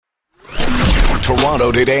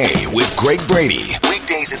Toronto Today with Greg Brady.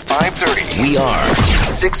 Weekdays at 5:30. We are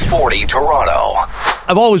 640 Toronto.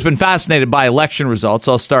 I've always been fascinated by election results.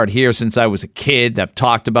 I'll start here since I was a kid. I've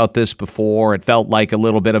talked about this before. It felt like a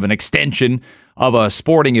little bit of an extension of a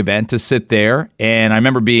sporting event to sit there. And I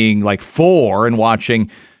remember being like 4 and watching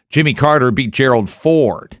Jimmy Carter beat Gerald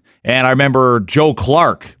Ford. And I remember Joe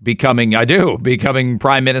Clark becoming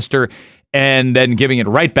prime minister and then giving it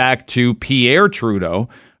right back to Pierre Trudeau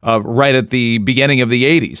right at the beginning of the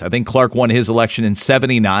 80s. I think Clark won his election in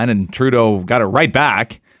 79 and Trudeau got it right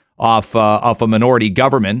back off a minority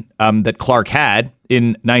government that Clark had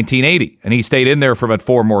in 1980. And he stayed in there for about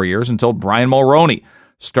 4 more years until Brian Mulroney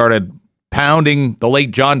started pounding the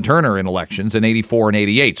late John Turner in elections in 84 and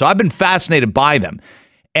 88. So I've been fascinated by them.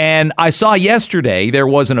 And I saw yesterday there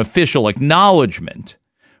was an official acknowledgement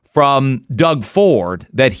from Doug Ford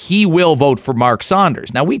that he will vote for Mark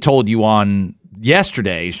Saunders. Now, we told you on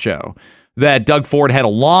yesterday's show that Doug Ford had a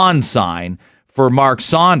lawn sign for Mark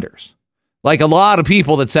Saunders. Like a lot of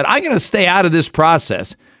people that said, I'm going to stay out of this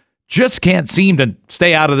process, just can't seem to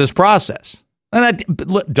stay out of this process. And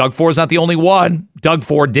Doug Ford's not the only one. Doug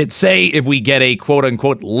Ford did say if we get a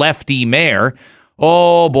quote-unquote lefty mayor,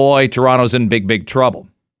 oh boy, Toronto's in big, big trouble.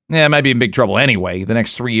 Yeah, it might be in big trouble anyway, the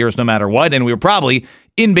next 3 years no matter what. And we were probably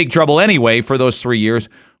in big trouble anyway for those 3 years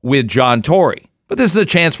with John Tory. But this is a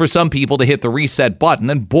chance for some people to hit the reset button,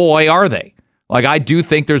 and boy, are they. Like, I do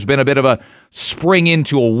think there's been a bit of a spring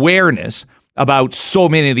into awareness about so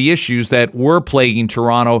many of the issues that were plaguing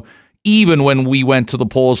Toronto, even when we went to the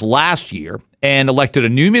polls last year and elected a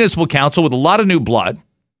new municipal council with a lot of new blood,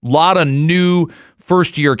 a lot of new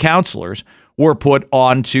first-year councillors were put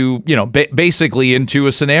onto, basically into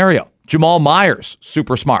a scenario. Jamal Myers,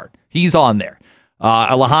 super smart. He's on there.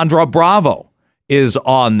 Alejandra Bravo is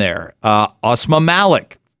on there. Asma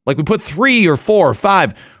Malik. Like, we put 3 or 4 or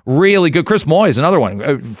 5 really good. Chris Moy is another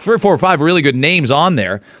one. 3 or 4 or 5 really good names on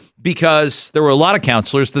there because there were a lot of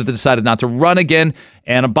councillors that decided not to run again.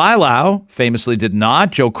 Anna Bailau famously did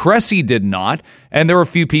not. Joe Cressy did not. And there were a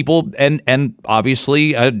few people, and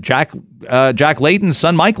obviously Jack Layton's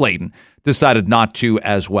son, Mike Layton, decided not to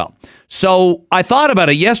as well. So I thought about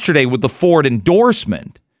it yesterday with the Ford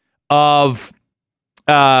endorsement of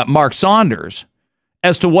Mark Saunders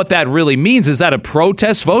as to what that really means. Is that a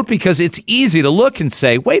protest vote? Because it's easy to look and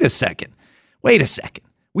say, wait a second.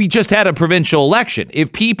 We just had a provincial election. If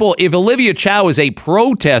Olivia Chow is a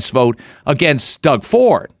protest vote against Doug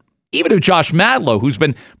Ford, even if Josh Matlow, who's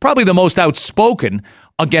been probably the most outspoken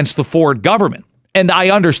against the Ford government, and I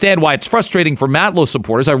understand why it's frustrating for Matlow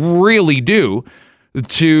supporters, I really do,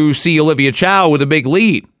 to see Olivia Chow with a big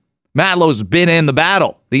lead. Matlow's been in the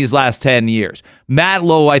battle these last 10 years.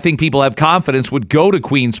 Matlow, I think people have confidence, would go to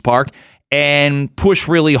Queen's Park and push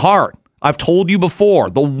really hard. I've told you before,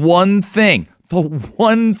 the one thing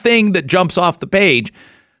that jumps off the page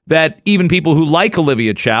that even people who like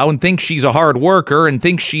Olivia Chow and think she's a hard worker and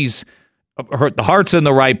think the heart's in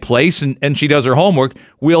the right place and she does her homework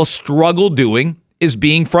will struggle doing is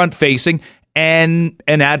being front-facing and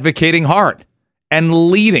advocating hard and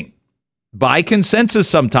leading by consensus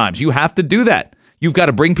sometimes. You have to do that. You've got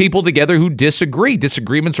to bring people together who disagree.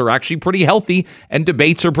 Disagreements are actually pretty healthy, and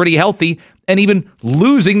debates are pretty healthy, and even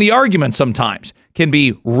losing the argument sometimes can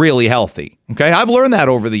be really healthy. Okay, I've learned that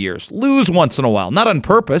over the years. Lose once in a while, not on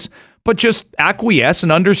purpose, but just acquiesce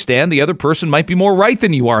and understand the other person might be more right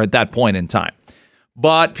than you are at that point in time.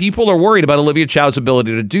 But people are worried about Olivia Chow's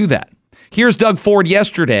ability to do that. Here's Doug Ford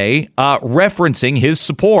yesterday referencing his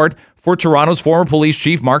support for Toronto's former police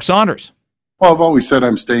chief, Mark Saunders. Well, I've always said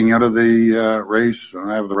I'm staying out of the race.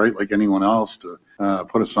 I have the right, like anyone else, to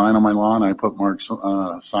put a sign on my lawn. I put Mark's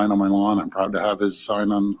sign on my lawn. I'm proud to have his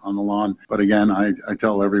sign on the lawn. But again, I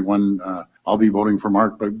tell everyone I'll be voting for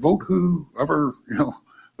Mark, but vote whoever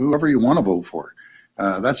you want to vote for.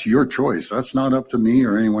 That's your choice. That's not up to me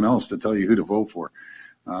or anyone else to tell you who to vote for.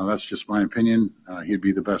 That's just my opinion. He'd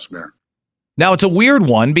be the best mayor. Now, it's a weird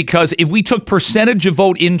one because if we took percentage of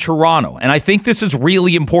vote in Toronto, and I think this is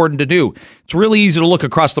really important to do, it's really easy to look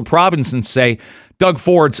across the province and say Doug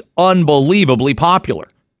Ford's unbelievably popular.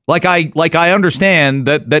 Like I understand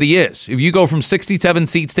that he is. If you go from 67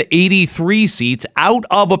 seats to 83 seats out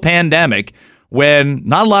of a pandemic when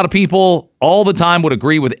not a lot of people all the time would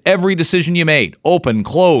agree with every decision you made, open,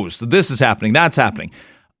 closed, this is happening, that's happening.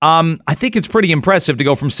 I think it's pretty impressive to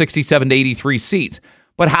go from 67 to 83 seats.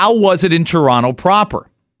 But how was it in Toronto proper?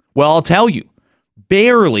 Well, I'll tell you,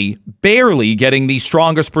 barely getting the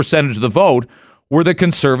strongest percentage of the vote were the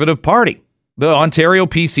Conservative Party. The Ontario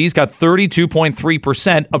PCs got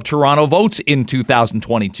 32.3% of Toronto votes in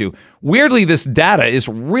 2022. Weirdly, this data is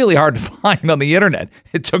really hard to find on the internet.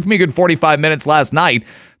 It took me a good 45 minutes last night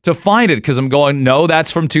to find it because I'm going, no,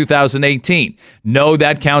 that's from 2018. No,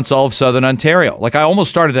 that counts all of Southern Ontario. Like I almost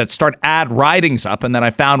started to start add ridings up, and then I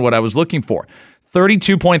found what I was looking for.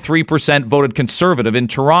 32.3% voted Conservative in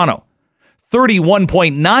Toronto.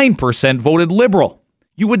 31.9% voted Liberal.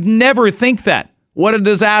 You would never think that. What a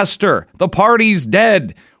disaster. The party's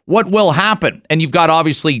dead. What will happen? And you've got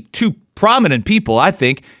obviously two prominent people, I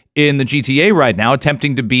think, in the GTA right now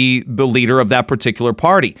attempting to be the leader of that particular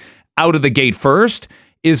party. Out of the gate first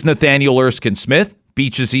is Nathaniel Erskine-Smith,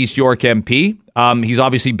 Beaches East York MP. He's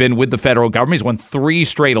obviously been with the federal government. He's won 3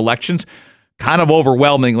 straight elections, kind of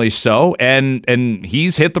overwhelmingly so, and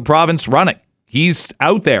he's hit the province running. He's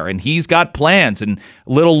out there, and he's got plans. And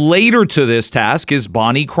a little later to this task is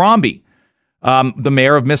Bonnie Crombie, the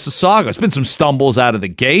mayor of Mississauga. It's been some stumbles out of the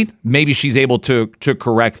gate. Maybe she's able to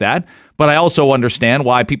correct that. But I also understand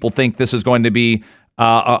why people think this is going to be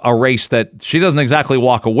a race that she doesn't exactly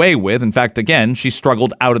walk away with. In fact, again, she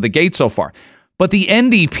struggled out of the gate so far. But the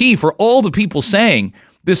NDP, for all the people saying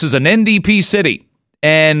this is an NDP city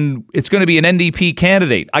and it's going to be an NDP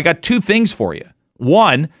candidate, I got 2 things for you.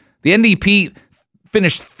 One, the NDP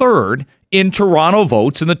finished 3rd in Toronto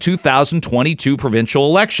votes in the 2022 provincial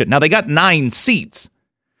election. Now, they got 9 seats,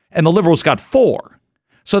 and the Liberals got 4.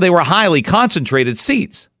 So they were highly concentrated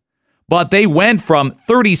seats. But they went from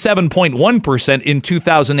 37.1% in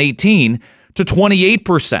 2018 to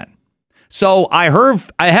 28%. So I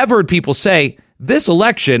have heard people say this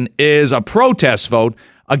election is a protest vote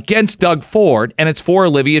against Doug Ford, and it's for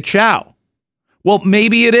Olivia Chow. Well,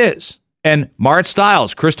 maybe it is. And Mart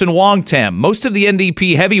Stiles, Kristen Wong-Tam, most of the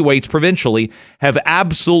NDP heavyweights provincially have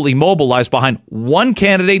absolutely mobilized behind one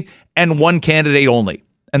candidate and one candidate only,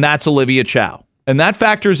 and that's Olivia Chow. And that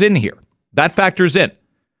factors in here. That factors in.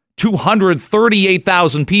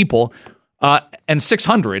 238,000 people and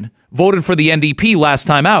 600 voted for the NDP last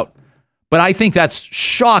time out. But I think that's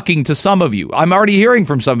shocking to some of you. I'm already hearing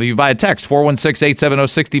from some of you via text,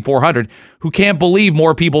 416-870-6400, who can't believe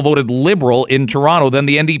more people voted Liberal in Toronto than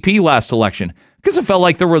the NDP last election because it felt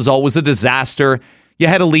like the result was a disaster. You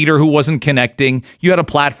had a leader who wasn't connecting. You had a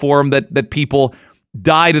platform that people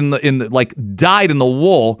died in the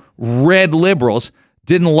wool, red Liberals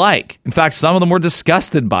didn't like. In fact, some of them were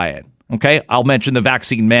disgusted by it. Okay, I'll mention the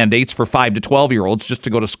vaccine mandates for 5 to 12-year-olds just to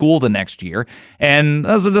go to school the next year. And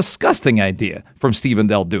that was a disgusting idea from Stephen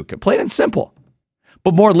Del Duca, plain and simple.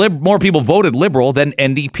 But more people voted Liberal than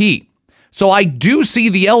NDP. So I do see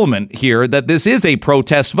the element here that this is a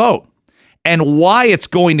protest vote. And why it's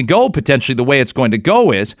going to go potentially the way it's going to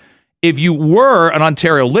go is, if you were an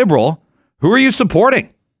Ontario Liberal, who are you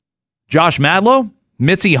supporting? Josh Matlow?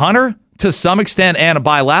 Mitzi Hunter? To some extent, Anna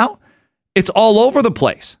Bailau? It's all over the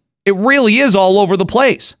place. It really is all over the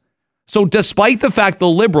place. So despite the fact the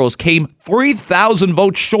Liberals came 3,000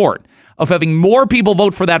 votes short of having more people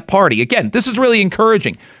vote for that party, again, this is really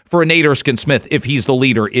encouraging for a Nate Erskine-Smith if he's the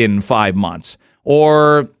leader in 5 months.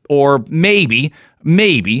 Or maybe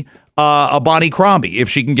a Bonnie Crombie if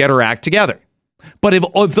she can get her act together. But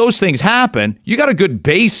if those things happen, you got a good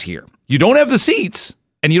base here. You don't have the seats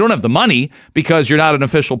and you don't have the money because you're not an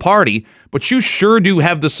official party, but you sure do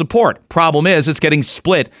have the support. Problem is, it's getting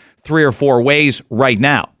split 3 or 4 ways right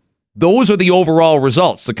now. Those are the overall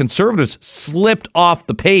results. The Conservatives slipped off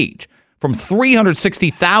the page from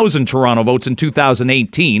 360,000 Toronto votes in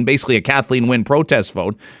 2018, basically a Kathleen Wynne protest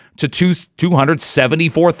vote, to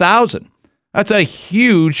 274,000. That's a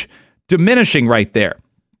huge diminishing right there.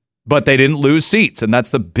 But they didn't lose seats, and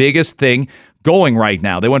that's the biggest thing going right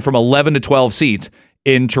now. They went from 11 to 12 seats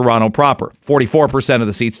in Toronto proper, 44% of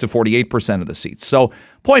the seats to 48% of the seats. So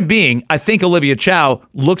point being, I think Olivia Chow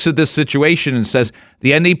looks at this situation and says,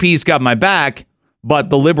 the NDP's got my back, but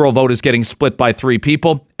the Liberal vote is getting split by 3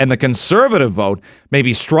 people, and the Conservative vote may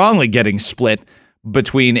be strongly getting split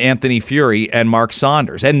between Anthony Furey and Mark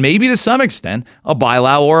Saunders, and maybe to some extent a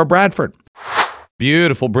Bailau or a Bradford.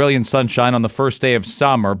 Beautiful, brilliant sunshine on the first day of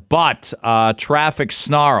summer, but traffic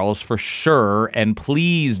snarls for sure, and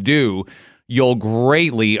please do. You'll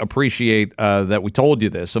greatly appreciate that we told you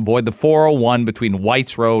this. Avoid the 401 between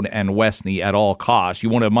Whites Road and Westney at all costs. You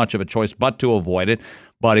won't have much of a choice but to avoid it.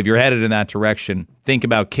 But if you're headed in that direction, think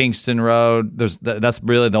about Kingston Road. That's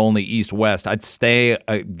really the only east-west.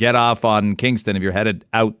 I'd get off on Kingston if you're headed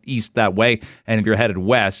out east that way. And if you're headed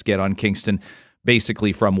west, get on Kingston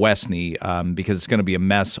basically from Westney because it's going to be a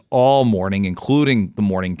mess all morning, including the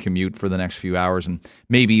morning commute for the next few hours and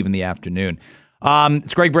maybe even the afternoon.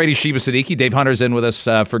 It's Greg Brady, Sheba Siddiqui. Dave Hunter's in with us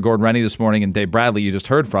for Gord, Rennie this morning, and Dave Bradley you just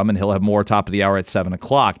heard from, and he'll have more top of the hour at 7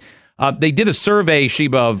 o'clock. They did a survey,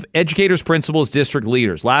 Sheba, of educators, principals, district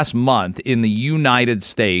leaders last month in the United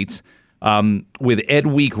States with Ed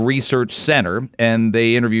Week Research Center, and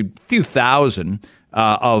they interviewed a few thousand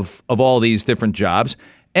of all these different jobs.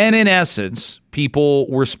 And in essence, people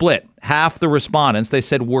were split. Half the respondents, they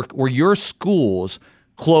said, were your schools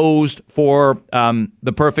closed for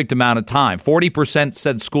the perfect amount of time? 40%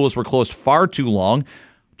 said schools were closed far too long.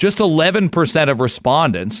 Just 11% of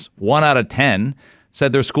respondents, 1 out of 10,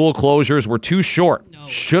 said their school closures were too short. No.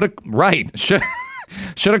 Should have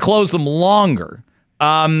closed them longer.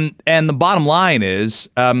 And the bottom line is,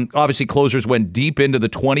 obviously, closures went deep into the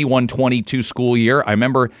 21-22 school year. I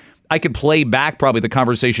remember I could play back probably the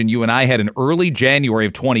conversation you and I had in early January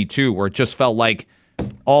of 22, where it just felt like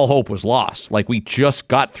all hope was lost. Like we just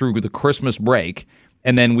got through the Christmas break,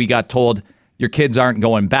 and then we got told your kids aren't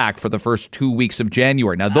going back for the first 2 weeks of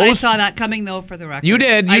January. Now, I saw that coming, though, for the record. You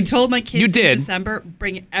did. I told my kids in did. December,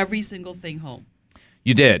 bring every single thing home.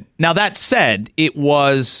 You did. Now, that said, it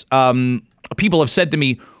was, people have said to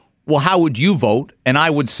me, well, how would you vote? And I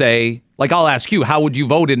would say, like, I'll ask you, how would you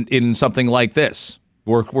vote in something like this?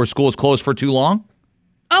 Were schools closed for too long?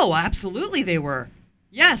 Oh, absolutely they were.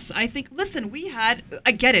 Yes, I think, listen,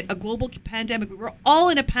 I get it, a global pandemic. We were all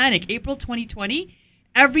in a panic. April 2020,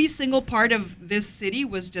 every single part of this city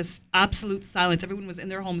was just absolute silence. Everyone was in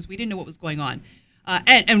their homes. We didn't know what was going on.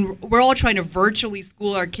 And we're all trying to virtually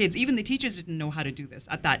school our kids. Even the teachers didn't know how to do this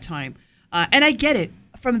at that time. And I get it.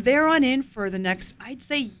 From there on in for the next, I'd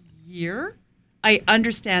say, year, I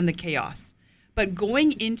understand the chaos. But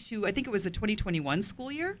going into, I think it was the 2021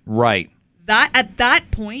 school year. Right. That at that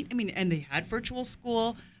point, I mean, and they had virtual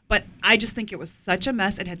school, but I just think it was such a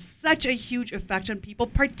mess. It had such a huge effect on people,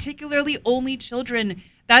 particularly only children.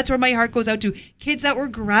 That's where my heart goes out to. Kids that were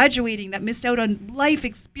graduating, that missed out on life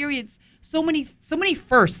experience. So many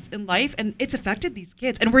firsts in life, and it's affected these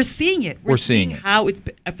kids, and we're seeing it. We're seeing it. How it's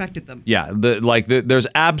affected them. Yeah, there's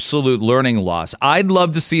absolute learning loss. I'd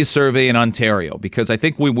love to see a survey in Ontario, because I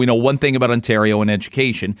think we know one thing about Ontario and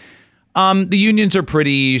education. The unions are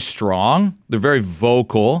pretty strong. They're very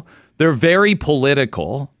vocal. They're very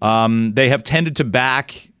political. They have tended to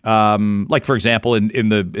back, like for example, in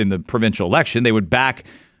the provincial election, they would back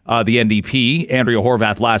the NDP, Andrea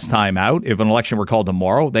Horwath, last time out. If an election were called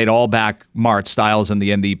tomorrow, they'd all back Mart Stiles and the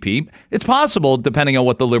NDP. It's possible, depending on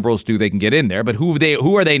what the Liberals do, they can get in there. But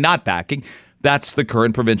who are they not backing? That's the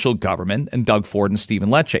current provincial government and Doug Ford and Stephen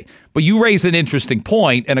Lecce. But you raise an interesting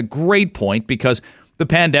point, and a great point, because the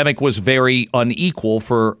pandemic was very unequal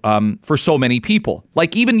for so many people.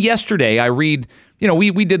 Like even yesterday, I read,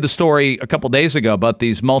 we did the story a couple days ago about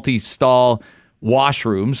these multi-stall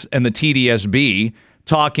washrooms and the TDSB,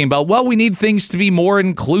 talking about, well, we need things to be more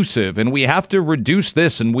inclusive, and we have to reduce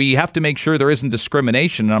this, and we have to make sure there isn't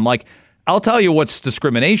discrimination. And I'm like, I'll tell you what's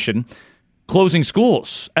discrimination: closing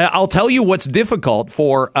schools. I'll tell you what's difficult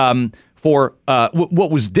what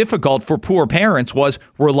was difficult for poor parents was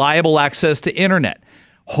reliable access to internet,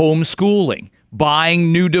 homeschooling,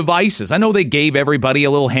 buying new devices. I know they gave everybody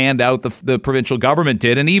a little handout, the provincial government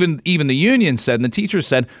did, and even the union said, and the teachers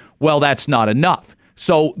said, well, that's not enough.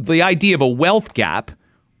 So the idea of a wealth gap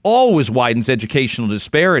always widens educational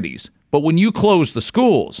disparities. But when you close the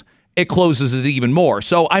schools, it closes it even more.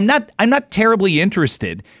 So I'm not terribly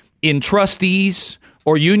interested in trustees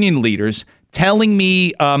or union leaders telling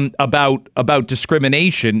me about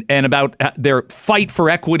discrimination and about their fight for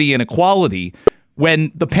equity and equality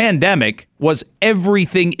when the pandemic was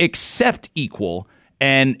everything except equal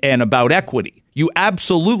and about equity. You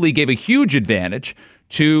absolutely gave a huge advantage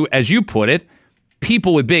to, as you put it,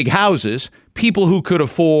 people with big houses, people who could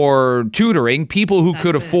afford tutoring, people who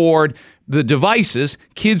could afford the devices,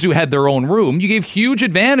 kids who had their own room. You gave huge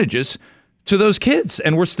advantages to those kids,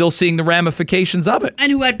 and we're still seeing the ramifications of it.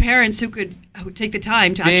 And who had parents who take the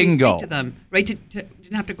time to actually speak to them, right? To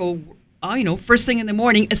didn't have to go, first thing in the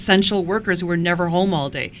morning, essential workers who were never home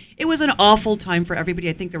all day. It was an awful time for everybody.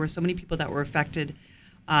 I think there were so many people that were affected.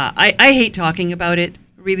 I hate talking about it,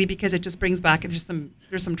 really, because it just brings back, there's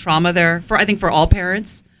some trauma there for all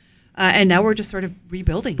parents. And now we're just sort of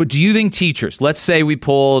rebuilding. But do you think teachers, let's say we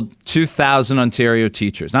pulled 2,000 Ontario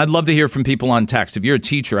teachers, and I'd love to hear from people on text. If you're a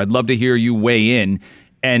teacher, I'd love to hear you weigh in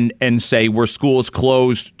and say, were schools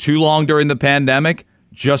closed too long during the pandemic?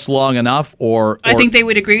 just long enough, or I think they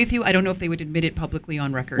would agree with you. I don't know if they would admit it publicly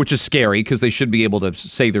on record. Which is scary because they should be able to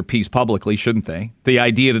say their piece publicly, shouldn't they? The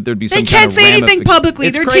idea that there'd be some they kind of can't say anything publicly.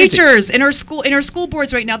 It's They're crazy. teachers in our school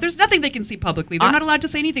boards right now. There's nothing they can see publicly. They're not allowed to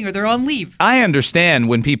say anything, or they're on leave. I understand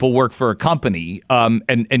when people work for a company,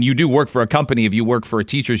 and you do work for a company if you work for a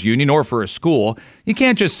teachers union or for a school. You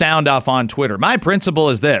can't just sound off on Twitter. My principal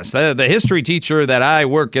is this. The history teacher that I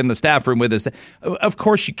work in the staff room with is. Of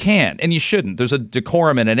course you can, and you shouldn't. There's a decorum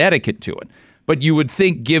and an etiquette to it. But you would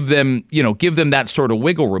think give them that sort of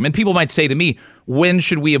wiggle room. And people might say to me, when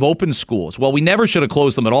should we have opened schools? Well, we never should have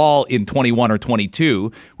closed them at all in 21 or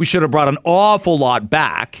 22. We should have brought an awful lot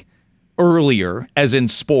back earlier, as in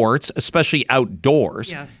sports, especially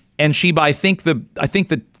outdoors. Yes. And Sheba, I think the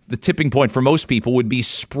tipping point for most people would be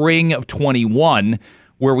spring of 21,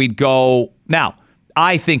 where we'd go. Now,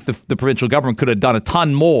 I think the provincial government could have done a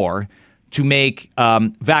ton more to make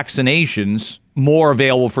vaccinations more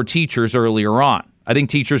available for teachers earlier on. I think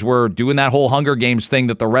teachers were doing that whole Hunger Games thing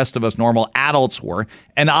that the rest of us normal adults were,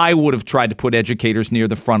 and I would have tried to put educators near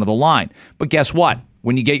the front of the line. But guess what?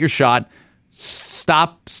 When you get your shot,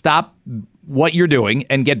 stop what you're doing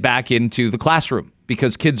and get back into the classroom,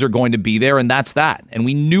 because kids are going to be there, and that's that. And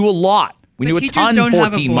we knew a lot. We knew a ton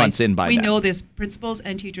 14 months in by we then. We know this. Principals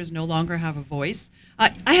and teachers no longer have a voice.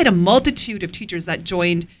 I had a multitude of teachers that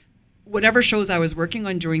joined whatever shows I was working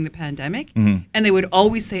on during the pandemic, and they would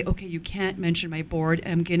always say, okay, you can't mention my board,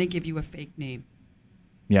 I'm going to give you a fake name.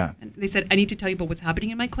 Yeah. And they said, I need to tell you about what's happening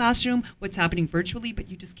in my classroom, what's happening virtually, but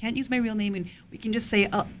you just can't use my real name, and we can just say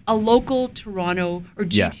a local Toronto or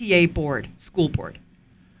GTA board, school board.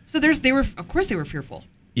 So they were fearful.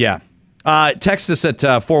 Yeah. Text us at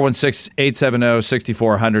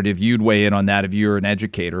 416-870-6400 if you'd weigh in on that, if you're an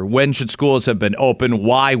educator. When should schools have been open?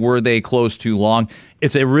 Why were they closed too long?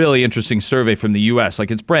 It's a really interesting survey from the U.S. Like,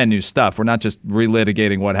 it's brand new stuff. We're not just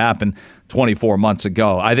relitigating what happened 24 months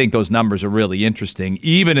ago. I think those numbers are really interesting,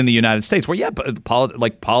 even in the United States, where,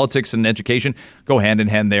 politics and education go hand in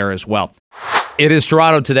hand there as well. It is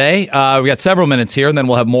Toronto today. We got several minutes here, and then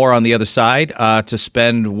we'll have more on the other side to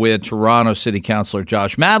spend with Toronto City Councillor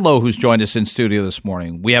Josh Matlow, who's joined us in studio this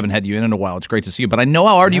morning. We haven't had you in a while. It's great to see you, but I know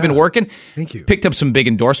how hard you've been working. Thank you. Picked up some big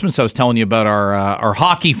endorsements. I was telling you about our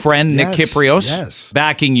hockey friend, Nick Kiprios,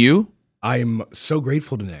 backing you. I'm so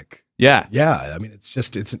grateful to Nick. Yeah. Yeah. I mean,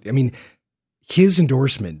 his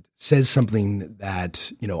endorsement says something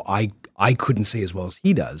that, I couldn't say as well as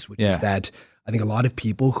he does, which is that I think a lot of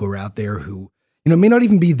people who are out there who, may not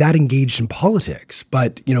even be that engaged in politics,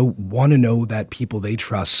 but, want to know that people they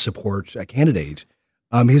trust support a candidate.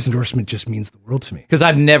 His endorsement just means the world to me. Because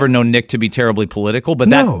I've never known Nick to be terribly political, but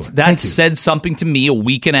that said something to me a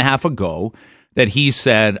week and a half ago, that he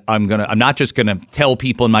said, I'm not just gonna tell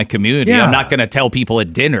people in my community. Yeah. I'm not gonna tell people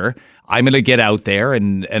at dinner. I'm gonna get out there,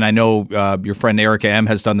 and I know your friend Erica M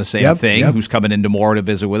has done the same thing. Who's coming in tomorrow to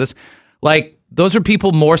visit with us. Like, those are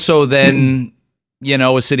people more so than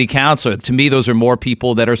a city councilor. To me, those are more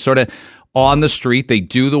people that are sort of on the street. They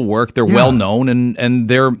do the work. They're well known, and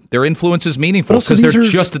their influence is meaningful because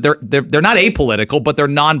they're not apolitical, but they're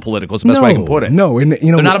non-political. Is the best way I can put it. No, and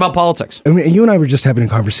they're not about politics. I mean, you and I were just having a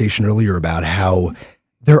conversation earlier about how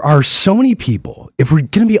there are so many people. If we're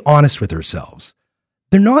going to be honest with ourselves,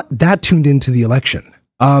 they're not that tuned into the election.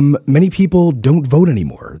 Many people don't vote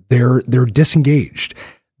anymore. They're disengaged.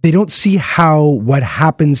 They don't see how what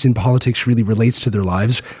happens in politics really relates to their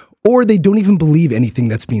lives, or they don't even believe anything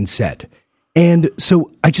that's being said. And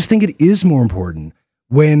so I just think it is more important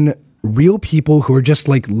when real people who are just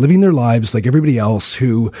like living their lives like everybody else,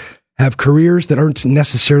 who have careers that aren't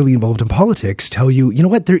necessarily involved in politics, tell you, you know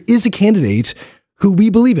what, there is a candidate who we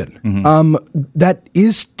believe in, that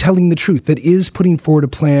is telling the truth, that is putting forward a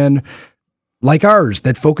plan like ours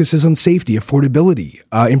that focuses on safety, affordability,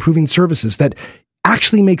 improving services, that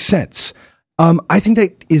actually makes sense. I think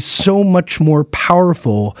that is so much more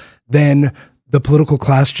powerful than the political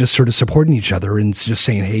class just sort of supporting each other and just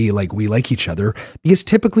saying, hey, like, we like each other, because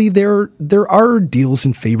typically there are deals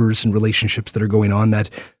and favors and relationships that are going on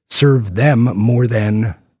that serve them more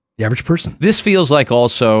than the average person. This feels like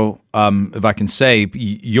also, if I can say,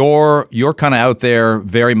 you're kind of out there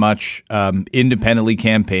very much independently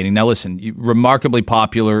campaigning. Now, listen, you're remarkably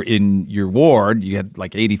popular in your ward. You had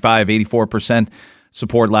like 84%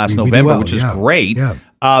 support last November, which is great. Yeah.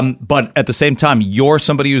 But at the same time, you're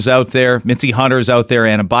somebody who's out there. Mitzi Hunter's out there.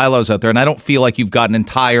 Anna Bailow's out there. And I don't feel like you've got an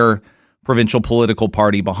entire provincial political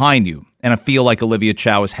party behind you. And I feel like Olivia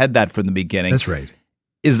Chow has had that from the beginning. That's right.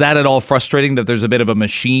 Is that at all frustrating that there's a bit of a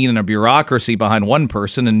machine and a bureaucracy behind one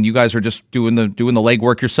person, and you guys are just doing the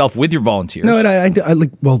legwork yourself with your volunteers? No, and I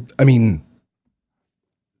like. Well, I mean,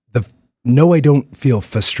 no, I don't feel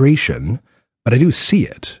frustration, but I do see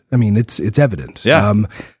it. I mean, it's evident. Yeah.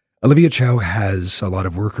 Olivia Chow has a lot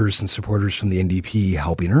of workers and supporters from the NDP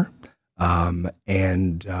helping her.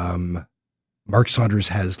 And Mark Saunders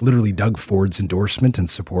has literally Doug Ford's endorsement and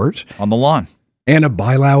support. On the lawn. Anna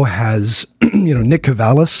Bilow has, Nick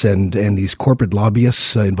Cavalis and these corporate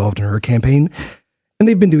lobbyists involved in her campaign. And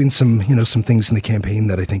they've been doing some things in the campaign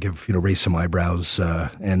that I think have, raised some eyebrows.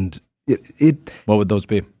 And it. What would those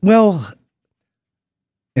be? Well,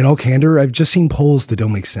 in all candor, I've just seen polls that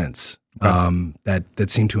don't make sense. Okay. That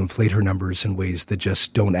seem to inflate her numbers in ways that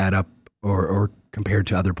just don't add up or compared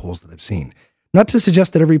to other polls that I've seen. Not to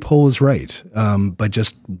suggest that every poll is right, but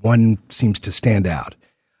just one seems to stand out.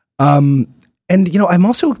 And, I'm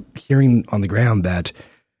also hearing on the ground that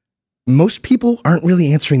most people aren't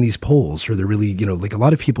really answering these polls, or they're really, like a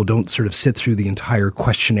lot of people don't sort of sit through the entire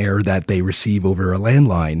questionnaire that they receive over a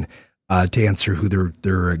landline to answer who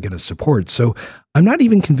they're going to support. So I'm not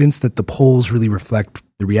even convinced that the polls really reflect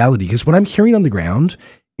the reality, because what I'm hearing on the ground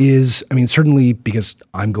is, certainly because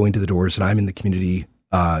I'm going to the doors and I'm in the community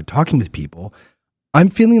talking with people, I'm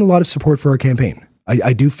feeling a lot of support for our campaign.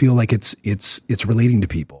 I do feel like it's relating to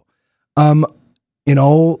people. In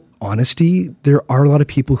all honesty, there are a lot of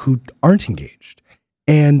people who aren't engaged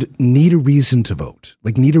and need a reason to vote,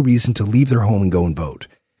 need a reason to leave their home and go and vote.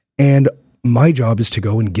 And my job is to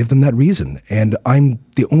go and give them that reason. And I'm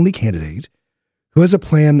the only candidate who has a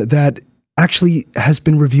plan that actually has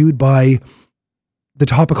been reviewed by the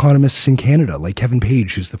top economists in Canada, like Kevin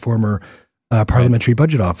Page, who's the former parliamentary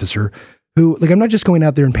budget officer, who, I'm not just going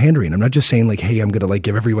out there and pandering. I'm not just saying hey, I'm going to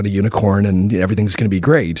give everyone a unicorn and everything's going to be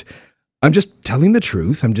great. I'm just telling the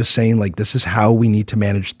truth. I'm just saying this is how we need to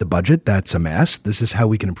manage the budget. That's a mess. This is how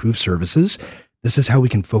we can improve services. This is how we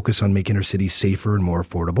can focus on making our cities safer and more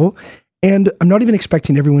affordable. And I'm not even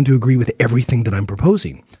expecting everyone to agree with everything that I'm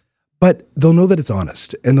proposing, but they'll know that it's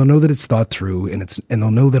honest, and they'll know that it's thought through, and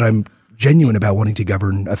they'll know that I'm genuine about wanting to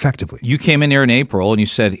govern effectively. You came in here in April and you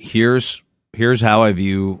said, here's how I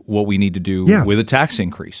view what we need to do with a tax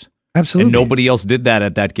increase. Absolutely. And nobody else did that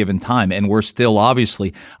at that given time. And we're still,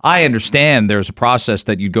 obviously, I understand there's a process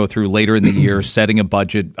that you'd go through later in the year, setting a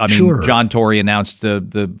budget. Sure. John Tory announced the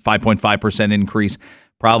 5.5% increase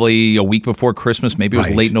probably a week before Christmas. Maybe it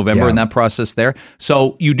was late November in that process there.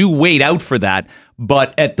 So you do wait out for that.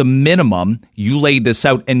 But at the minimum, you laid this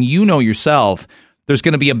out, and yourself, there's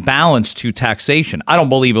going to be a balance to taxation. I don't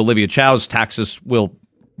believe Olivia Chow's taxes will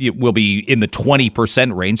be in the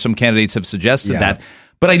 20% range. Some candidates have suggested that.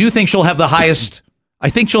 But I do think she'll have the highest.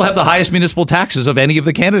 I think she'll have the highest municipal taxes of any of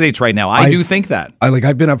the candidates right now. I do think that.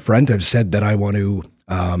 I've been upfront. I've said that I want to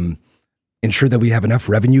ensure that we have enough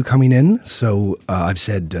revenue coming in. So I've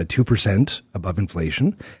said 2% above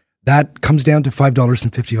inflation. That comes down to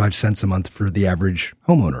 $5.55 a month for the average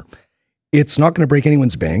homeowner. It's not going to break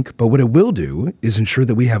anyone's bank, but what it will do is ensure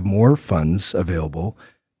that we have more funds available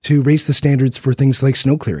to raise the standards for things like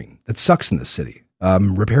snow clearing that sucks in this city.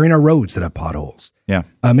 Repairing our roads that have potholes. Yeah.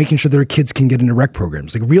 Making sure that our kids can get into rec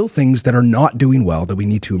programs, real things that are not doing well that we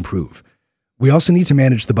need to improve. We also need to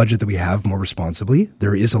manage the budget that we have more responsibly.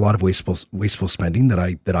 There is a lot of wasteful spending that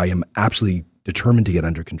I am absolutely determined to get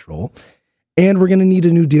under control. And we're going to need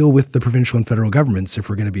a new deal with the provincial and federal governments if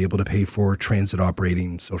we're going to be able to pay for transit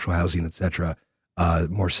operating, social housing, et cetera,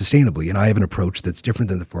 more sustainably. And I have an approach that's different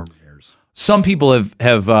than the former mayors. Some people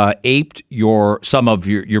have aped some of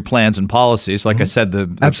your plans and policies. Like I said,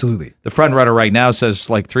 absolutely. The front runner right now says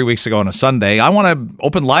 3 weeks ago on a Sunday, I want to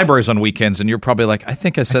open libraries on weekends. And you're probably like, I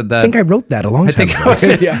think I said that. I think I wrote that a long time ago.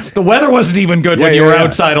 The weather wasn't even good when you were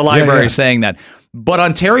outside a library saying that. But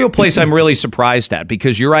Ontario Place, I'm really surprised at,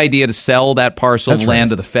 because your idea to sell that parcel of land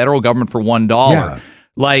to the federal government for $1,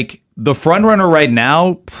 the front runner right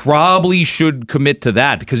now probably should commit to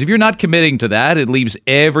that, because if you're not committing to that, it leaves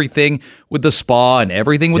everything with the spa and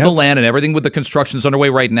everything with the land and everything with the construction that's underway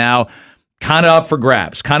right now kind of up for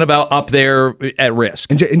grabs, kind of up there at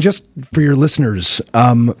risk. And just for your listeners,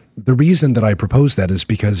 the reason that I propose that is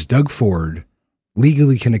because Doug Ford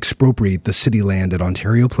legally can expropriate the city land at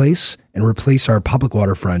Ontario Place and replace our public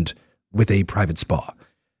waterfront with a private spa.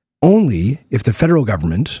 Only if the federal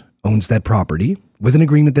government owns that property with an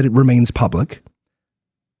agreement that it remains public,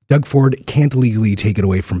 Doug Ford can't legally take it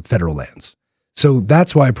away from federal lands. So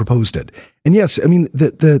that's why I proposed it. And yes,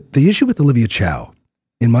 the issue with Olivia Chow,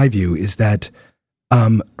 in my view, is that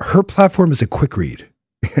her platform is a quick read.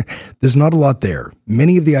 There's not a lot there.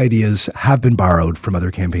 Many of the ideas have been borrowed from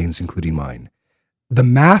other campaigns, including mine. The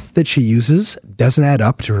math that she uses doesn't add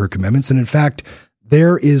up to her commitments. And in fact,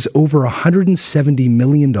 there is over $170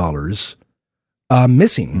 million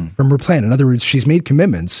missing from her plan. In other words, she's made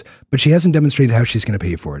commitments, but she hasn't demonstrated how she's going to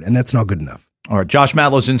pay for it, and that's not good enough. All right, Josh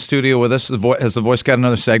Matlow's in studio with us. Has the voice got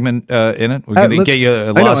another segment in it? We're going to get you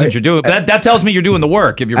a lozenge. You're doing that tells me you're doing the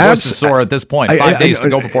work. If your voice is sore at this point, 5 days to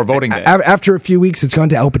go before voting day. After a few weeks, it's gone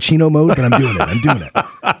to Al Pacino mode, but I'm doing it.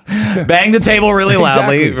 Bang the table really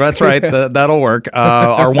loudly. Exactly. That's right. That'll work.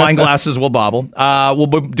 Our wine glasses will bobble.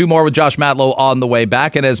 We'll do more with Josh Matlow on the way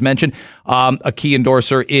back. And as mentioned, a key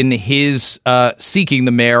endorser in his seeking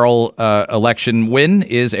the mayoral election win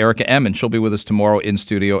is Erica M. And she'll be with us tomorrow in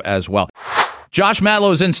studio as well. Josh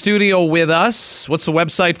Matlow is in studio with us. What's the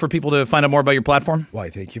website for people to find out more about your platform? Why,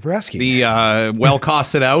 thank you for asking. The well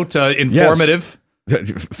costed out, informative,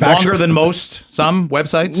 longer than some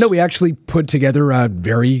websites. No, we actually put together a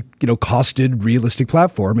very costed, realistic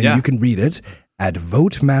platform, and you can read it at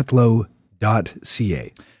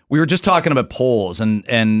votematlow.ca. We were just talking about polls,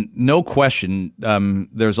 and no question,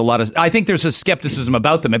 there's a lot of. I think there's a skepticism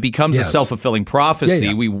about them. It becomes a self-fulfilling prophecy.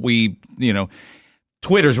 Yeah. We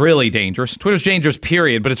Twitter's really dangerous. Twitter's dangerous,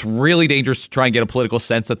 period, but it's really dangerous to try and get a political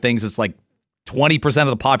sense of things. It's like 20% of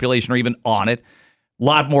the population are even on it. A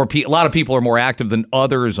lot of people are more active than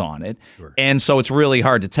others on it. Sure. And so it's really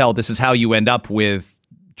hard to tell. This is how you end up with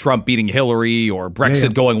Trump beating Hillary or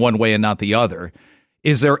Brexit going one way and not the other.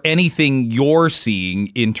 Is there anything you're seeing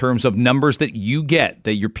in terms of numbers that you get,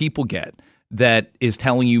 that your people get, that is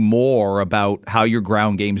telling you more about how your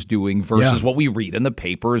ground game's doing versus what we read in the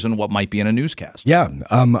papers and what might be in a newscast? Yeah,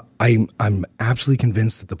 I'm absolutely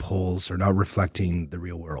convinced that the polls are not reflecting the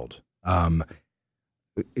real world.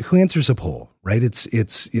 Who answers a poll, right?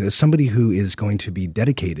 It's somebody who is going to be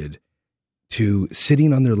dedicated to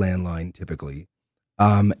sitting on their landline typically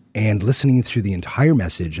and listening through the entire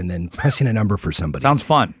message and then pressing a number for somebody. Sounds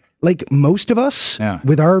fun. Like most of us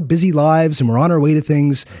with our busy lives and we're on our way to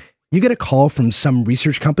things, you get a call from some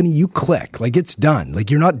research company, you click, like it's done. Like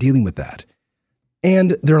you're not dealing with that.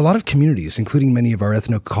 And there are a lot of communities, including many of our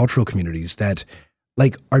ethnocultural communities that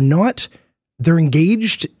they're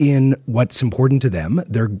engaged in what's important to them.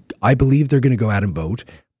 I believe they're going to go out and vote,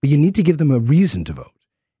 but you need to give them a reason to vote.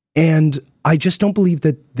 And I just don't believe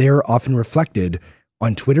that they're often reflected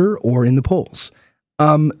on Twitter or in the polls.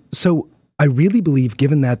 So I really believe,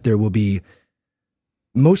 given that there will be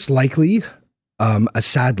most likely a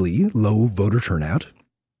sadly low voter turnout,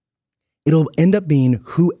 it'll end up being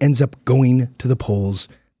who ends up going to the polls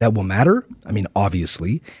that will matter. I mean,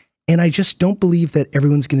 obviously. And I just don't believe that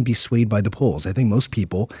everyone's going to be swayed by the polls. I think most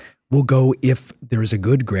people will go if there is a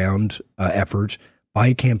good ground effort by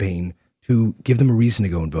a campaign to give them a reason to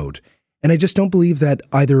go and vote. And I just don't believe that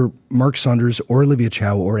either Mark Saunders or Olivia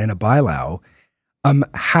Chow or Anna Bailau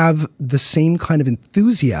have the same kind of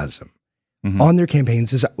enthusiasm on their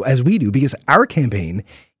campaigns as we do, because our campaign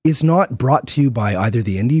is not brought to you by either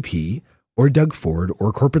the NDP or Doug Ford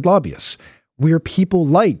or corporate lobbyists. We're people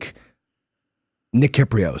like Nick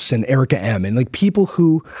Kiprios and Erica M. and like people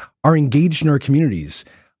who are engaged in our communities.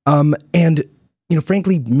 And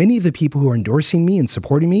frankly, many of the people who are endorsing me and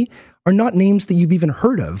supporting me are not names that you've even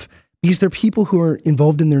heard of, because they're people who are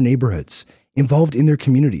involved in their neighborhoods, involved in their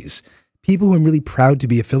communities, people who I'm really proud to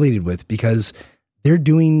be affiliated with because they're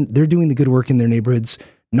doing the good work in their neighborhoods,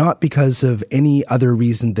 not because of any other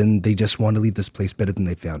reason than they just want to leave this place better than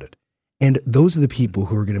they found it. And those are the people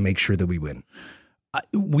who are going to make sure that we win.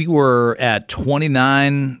 We were at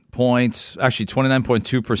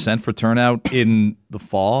 29.2% for turnout in the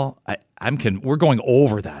fall. We're going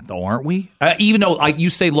over that though, aren't we? Even though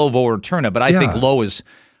you say low voter turnout, but I think low is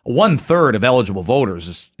 1/3 of eligible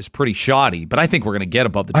voters is pretty shoddy. But I think we're going to get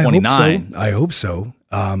above the 29. I hope so.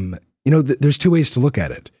 There's two ways to look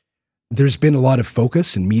at it. There's been a lot of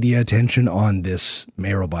focus and media attention on this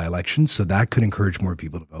mayoral by-election, so that could encourage more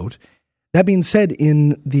people to vote. That being said,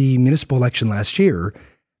 in the municipal election last year,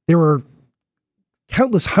 there were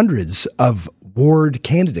countless hundreds of ward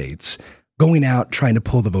candidates going out trying to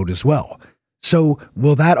pull the vote as well. So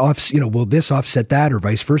will this offset that or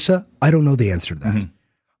vice versa? I don't know the answer to that.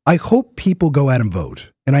 I hope people go out and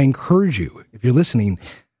vote. And I encourage you, if you're listening,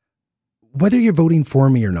 whether you're voting for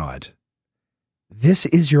me or not, this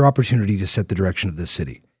is your opportunity to set the direction of this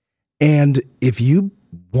city. And if you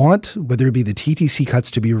want, whether it be the TTC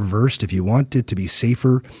cuts to be reversed, if you want it to be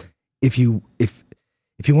safer, if you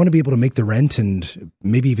want to be able to make the rent and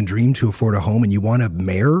maybe even dream to afford a home, and you want a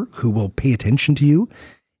mayor who will pay attention to you,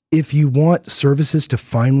 if you want services to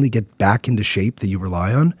finally get back into shape that you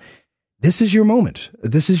rely on, this is your moment.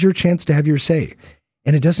 This is your chance to have your say.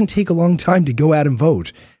 And it doesn't take a long time to go out and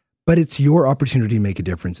vote, but it's your opportunity to make a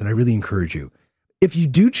difference. And I really encourage you. If you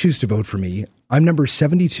do choose to vote for me, I'm number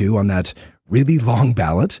 72 on that really long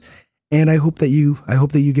ballot. And I hope that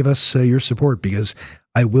you give us your support, because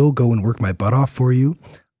I will go and work my butt off for you.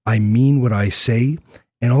 I mean what I say.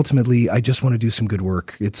 And ultimately, I just want to do some good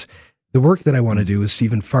work. It's the work that I want to do is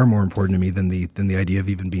even far more important to me than the idea of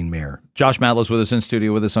even being mayor. Josh Matlow's with us in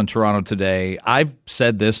studio with us on Toronto Today. I've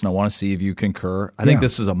said this, and I want to see if you concur. I think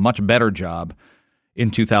this is a much better job in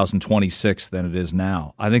 2026 than it is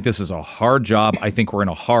now. I think this is a hard job. I think we're in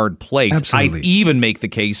a hard place. Absolutely. I'd even make the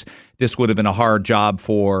case this would have been a hard job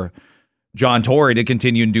for John Tory to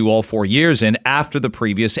continue and do all 4 years in after the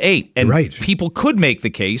previous 8. And people could make the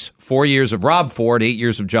case 4 years of Rob Ford, 8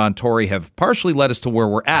 years of John Tory have partially led us to where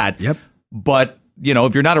we're at. Yep. But,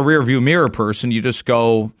 if you're not a rear view mirror person, you just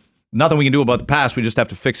go, nothing we can do about the past. We just have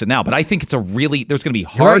to fix it now. But I think it's there's going to be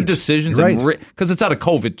hard decisions because it's out of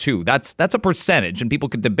COVID too. That's a percentage, and people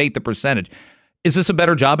could debate the percentage. Is this a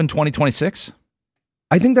better job in 2026?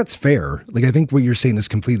 I think that's fair. Like, I think what you're saying is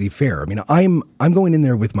completely fair. I mean, I'm going in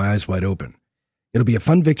there with my eyes wide open. It'll be a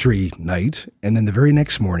fun victory night, and then the very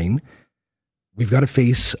next morning, we've got to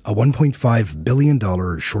face a $1.5 billion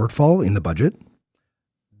shortfall in the budget.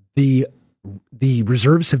 The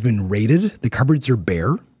reserves have been raided. The cupboards are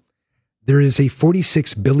bare. There is a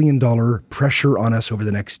 $46 billion pressure on us over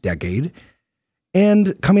the next decade.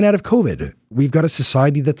 And coming out of COVID, we've got a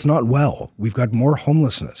society that's not well. We've got more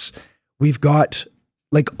homelessness. We've got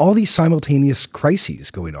all these simultaneous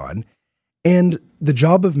crises going on. And the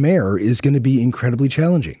job of mayor is going to be incredibly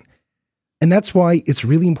challenging. And that's why it's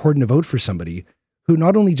really important to vote for somebody who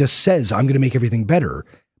not only just says, I'm going to make everything better,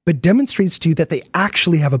 but demonstrates to you that they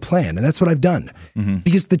actually have a plan. And that's what I've done. Mm-hmm.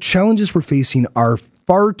 Because the challenges we're facing are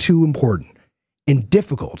far too important and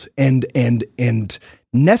difficult and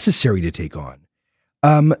necessary to take on.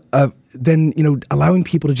 Than allowing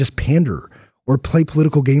people to just pander or play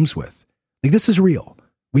political games with. This is real.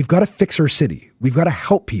 We've got to fix our city. We've got to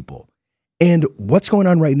help people. And what's going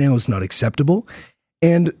on right now is not acceptable.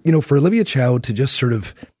 And, for Olivia Chow to just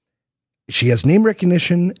she has name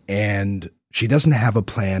recognition and she doesn't have a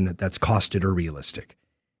plan that's costed or realistic.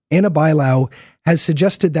 Anna Bailão has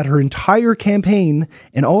suggested that her entire campaign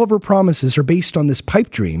and all of her promises are based on this pipe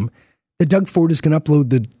dream that Doug Ford is going to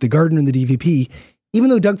upload the Garden and the DVP, even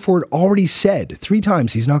though Doug Ford already said 3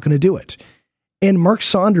 times he's not going to do it. And Mark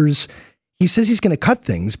Saunders, he says he's going to cut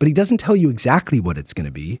things, but he doesn't tell you exactly what it's going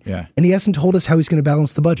to be. Yeah. And he hasn't told us how he's going to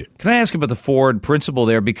balance the budget. Can I ask about the Ford principle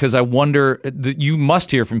there? Because I wonder, you must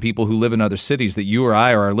hear from people who live in other cities that you or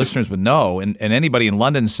I or our listeners would know. And anybody in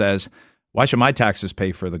London says, why should my taxes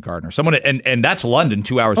pay for the gardener? Someone, and that's London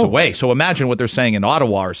 2 hours away. So imagine what they're saying in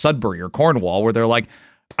Ottawa or Sudbury or Cornwall, where they're like,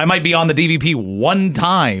 I might be on the DVP one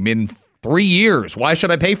time in 3 years. Why should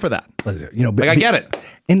I pay for that? I get it.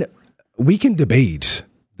 And we can debate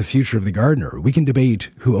the future of the gardener. We can debate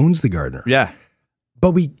who owns the gardener. Yeah.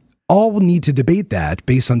 But we all need to debate that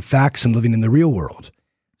based on facts and living in the real world.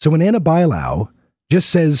 So when Anna Bailão just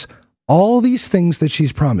says all these things that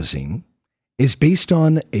she's promising is based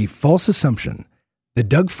on a false assumption that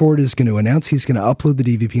Doug Ford is going to announce he's going to upload the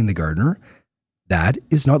DVP in the gardener, that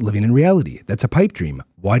is not living in reality. That's a pipe dream.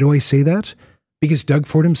 Why do I say that? Because Doug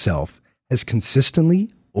Ford himself has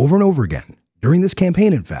consistently, over and over again, during this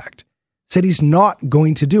campaign, in fact, said he's not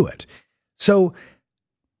going to do it. So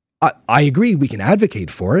I agree we can advocate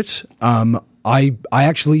for it. I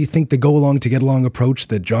actually think the go along to get along approach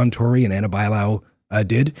that John Tory and Anna Bailão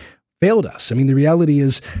did failed us. I mean, the reality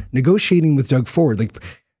is negotiating with Doug Ford,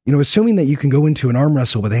 assuming that you can go into an arm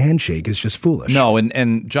wrestle with a handshake is just foolish. No,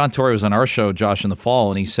 and John Tory was on our show, Josh, in the fall,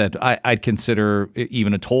 and he said, I'd consider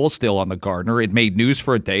even a toll still on the gardener. It made news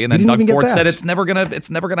for a day, and then Doug Ford said it's never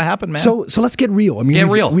gonna happen, man. So let's get real. I mean,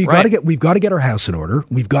 we've got to get our house in order.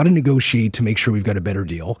 We've got to negotiate to make sure we've got a better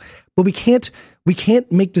deal. But we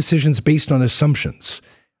can't make decisions based on assumptions.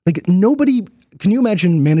 Nobody. Can you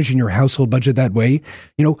imagine managing your household budget that way?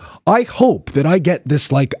 I hope that I get this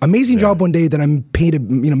amazing job one day that I'm paid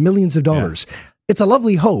millions of dollars. Yeah. It's a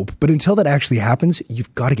lovely hope, but until that actually happens,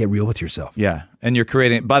 you've got to get real with yourself. Yeah, and you're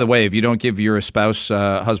creating. By the way, if you don't give your spouse,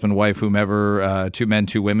 husband, wife, whomever, 2 men,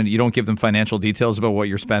 2 women, you don't give them financial details about what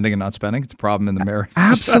you're spending and not spending. It's a problem in the marriage.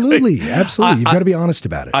 Absolutely, absolutely. You've got to be honest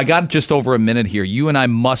about it. I got just over a minute here. You and I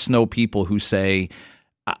must know people who say,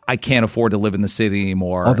 I can't afford to live in the city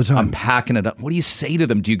anymore. All the time. I'm packing it up. What do you say to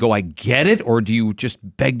them? Do you go, I get it? Or do you just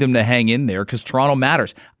beg them to hang in there? Because Toronto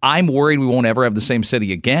matters. I'm worried we won't ever have the same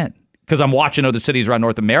city again because I'm watching other cities around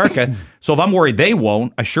North America. So if I'm worried they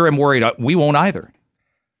won't, I sure am worried we won't either.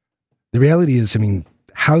 The reality is,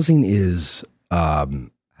 housing has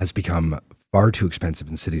become far too expensive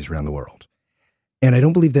in cities around the world. And I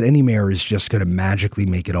don't believe that any mayor is just going to magically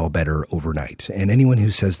make it all better overnight. And anyone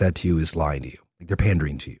who says that to you is lying to you. They're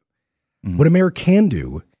pandering to you. Mm-hmm. What a mayor can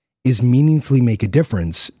do is meaningfully make a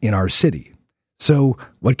difference in our city. So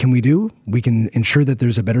what can we do? We can ensure that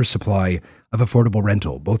there's a better supply of affordable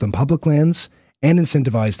rental, both on public lands, and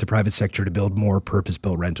incentivize the private sector to build more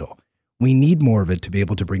purpose-built rental. We need more of it to be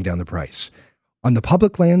able to bring down the price. On the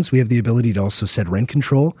public lands, we have the ability to also set rent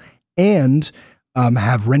control and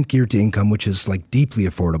have rent geared to income, which is like deeply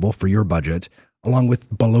affordable for your budget, along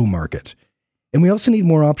with below market. And we also need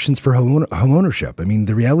more options for home ownership. I mean,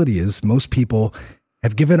 the reality is most people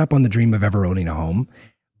have given up on the dream of ever owning a home,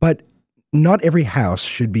 but not every house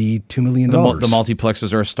should be $2 million. The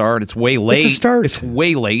multiplexes are a start. It's way late. It's a start. It's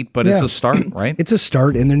way late, but it's a start, right? It's a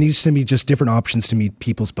start, and there needs to be just different options to meet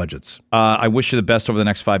people's budgets. I wish you the best over the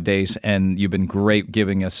next 5 days, and you've been great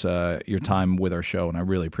giving us your time with our show, and I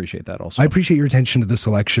really appreciate that also. I appreciate your attention to this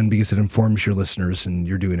election because it informs your listeners, and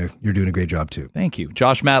you're doing a great job too. Thank you.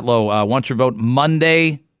 Josh Matlow, want your vote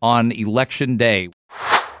Monday on Election Day.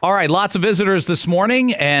 All right, lots of visitors this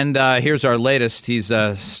morning, and here's our latest. He's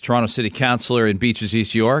a Toronto City Councillor in Beaches,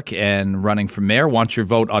 East York, and running for mayor. Want your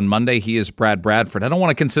vote on Monday. He is Bradford. I don't want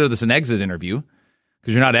to consider this an exit interview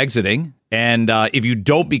because you're not exiting. And if you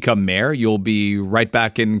don't become mayor, you'll be right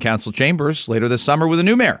back in council chambers later this summer with a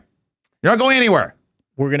new mayor. You're not going anywhere.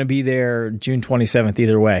 We're going to be there June 27th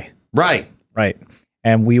either way. Right.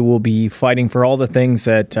 And we will be fighting for all the things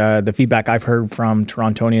that the feedback I've heard from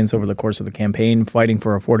Torontonians over the course of the campaign, fighting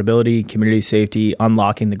for affordability, community safety,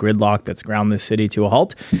 unlocking the gridlock that's ground this city to a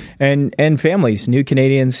halt, and families, new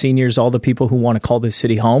Canadians, seniors, all the people who want to call this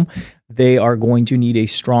city home. They are going to need a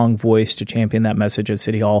strong voice to champion that message at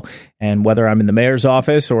City Hall. And whether I'm in the mayor's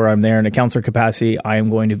office or I'm there in a councillor capacity, I am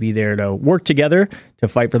going to be there to work together to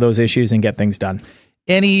fight for those issues and get things done.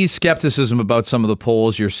 Any skepticism about some of the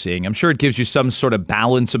polls you're seeing? I'm sure it gives you some sort of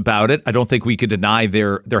balance about it. I don't think we could deny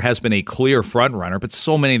there has been a clear front runner, but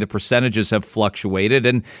so many of the percentages have fluctuated.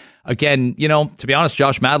 And again, to be honest,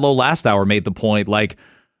 Josh Matlow last hour made the point, like,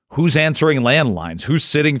 who's answering landlines? Who's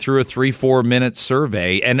sitting through a 3-4 minute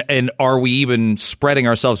survey? And are we even spreading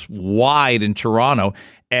ourselves wide in Toronto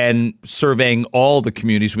and surveying all the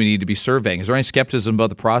communities we need to be surveying? Is there any skepticism about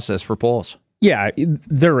the process for polls? Yeah,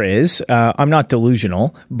 there is. I'm not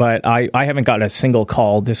delusional, but I haven't got a single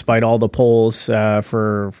call despite all the polls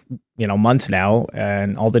for months now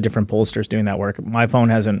and all the different pollsters doing that work. My phone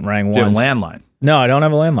hasn't rang once. Do you have a landline? No, I don't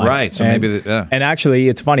have a landline. Right, so maybe... And actually,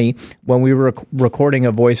 it's funny, when we were recording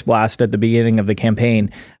a voice blast at the beginning of the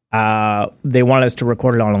campaign, they wanted us to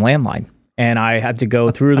record it on a landline. And I had to go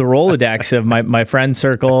through the Rolodex of my friend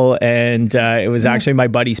circle, and it was actually my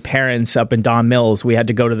buddy's parents up in Don Mills. We had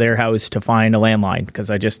to go to their house to find a landline because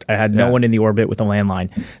I had no one in the orbit with a landline.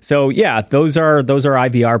 So yeah, those are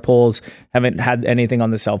IVR polls. Haven't had anything on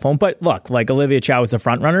the cell phone, but look, like Olivia Chow is the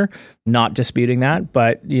front runner. Not disputing that,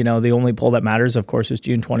 but the only poll that matters, of course, is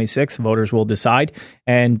June 26th. Voters will decide.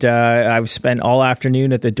 And I've spent all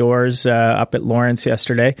afternoon at the doors up at Lawrence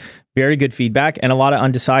yesterday. Very good feedback and a lot of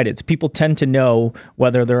undecideds. People tend to know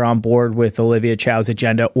whether they're on board with Olivia Chow's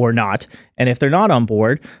agenda or not. And if they're not on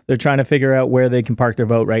board, they're trying to figure out where they can park their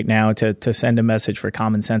vote right now to send a message for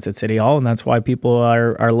common sense at City Hall. And that's why people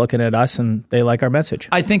are looking at us and they like our message.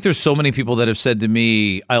 I think there's so many people that have said to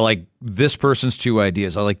me, I like this person's two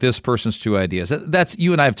ideas. I like this person's two ideas. That's,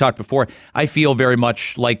 you and I have talked before. I feel very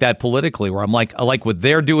much like that politically, where I'm like, I like what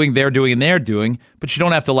they're doing, but you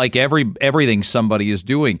don't have to like everything somebody is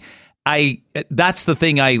doing. That's the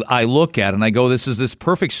thing I look at and I go, this is this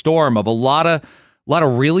perfect storm of a lot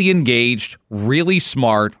of really engaged, really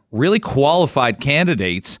smart, really qualified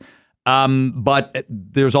candidates. But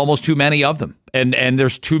there's almost too many of them. And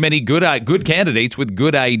there's too many good candidates with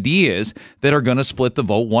good ideas that are going to split the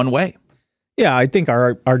vote one way. Yeah, I think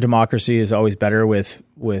our democracy is always better with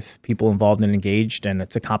people involved and engaged, and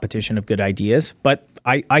it's a competition of good ideas. But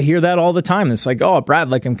I hear that all the time. It's like, oh, Brad,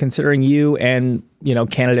 like I'm considering you and,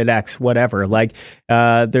 candidate X, whatever. Like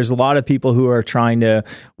there's a lot of people who are trying to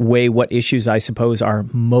weigh what issues I suppose are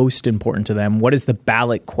most important to them. What is the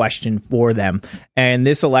ballot question for them? And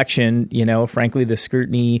this election, frankly, the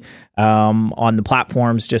scrutiny on the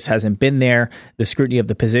platforms just hasn't been there. The scrutiny of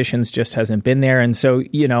the positions just hasn't been there. And so,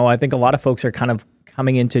 I think a lot of folks are kind of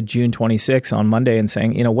coming into June 26th on Monday and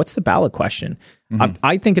saying, what's the ballot question? Mm-hmm.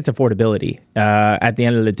 I think it's affordability. At the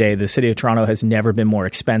end of the day, the city of Toronto has never been more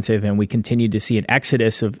expensive, and we continue to see an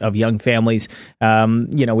exodus of young families.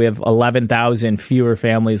 We have 11,000 fewer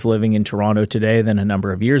families living in Toronto today than a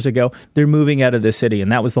number of years ago. They're moving out of the city,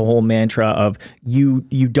 and that was the whole mantra of you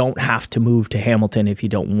don't have to move to Hamilton if you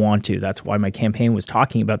don't want to. That's why my campaign was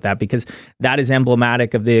talking about that, because that is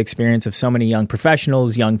emblematic of the experience of so many young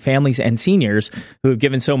professionals, young families, and seniors who have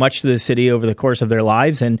given so much to the city over the course of their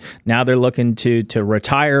lives, and now they're looking to to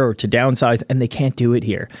retire or to downsize, and they can't do it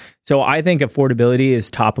here. So I think affordability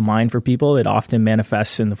is top of mind for people. It often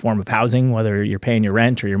manifests in the form of housing, whether you're paying your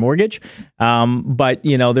rent or your mortgage. But,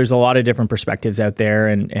 there's a lot of different perspectives out there,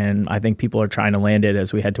 and I think people are trying to land it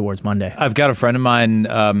as we head towards Monday. I've got a friend of mine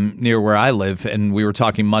near where I live, and we were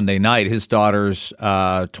talking Monday night. His daughter's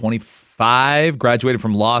 25, graduated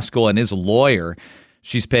from law school, and is a lawyer.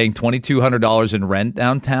 She's paying $2,200 in rent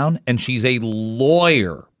downtown, and she's a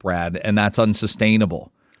lawyer, Brad, and that's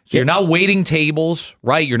unsustainable. So you're not waiting tables,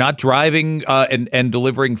 right? You're not driving and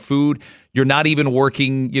delivering food. You're not even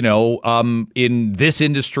working, in this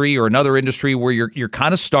industry or another industry where you're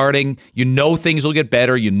kind of starting. Things will get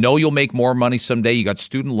better. You'll make more money someday. You got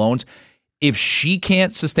student loans. If she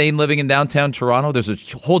can't sustain living in downtown Toronto, there's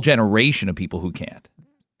a whole generation of people who can't.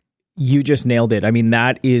 You just nailed it. I mean,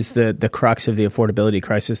 that is the crux of the affordability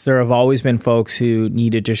crisis. There have always been folks who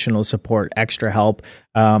need additional support, extra help,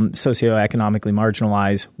 socioeconomically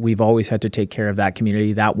marginalized. We've always had to take care of that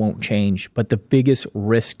community. That won't change. But the biggest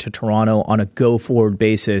risk to Toronto on a go-forward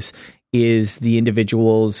basis is the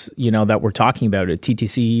individuals, that we're talking about, a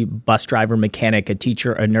TTC bus driver, mechanic, a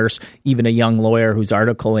teacher, a nurse, even a young lawyer who's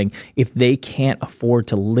articling. If they can't afford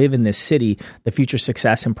to live in this city, the future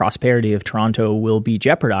success and prosperity of Toronto will be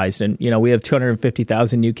jeopardized. And, we have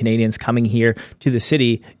 250,000 new Canadians coming here to the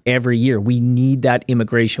city every year. We need that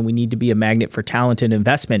immigration. We need to be a magnet for talent and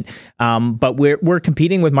investment. But we're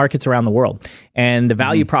competing with markets around the world. And the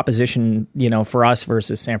value proposition, for us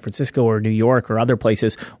versus San Francisco or New York or other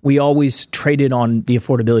places, we always traded on the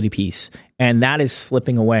affordability piece. And that is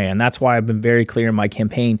slipping away. And that's why I've been very clear in my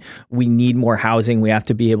campaign. We need more housing. We have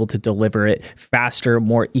to be able to deliver it faster,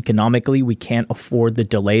 more economically. We can't afford the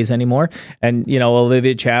delays anymore. And,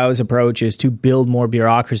 Olivia Chow's approach is to build more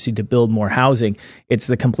bureaucracy, to build more housing. It's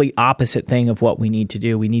the complete opposite thing of what we need to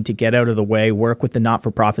do. We need to get out of the way, work with the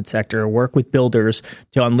not-for-profit sector, work with builders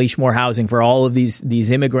to unleash more housing for all of these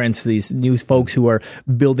immigrants, these new folks who are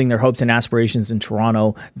building their hopes and aspirations in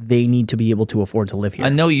Toronto. They need to be able to afford to live here. I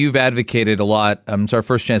know you've advocated a lot. It's our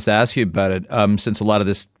first chance to ask you about it. Since a lot of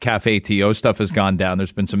this Cafe TO stuff has gone down,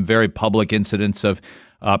 there's been some very public incidents of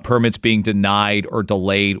permits being denied or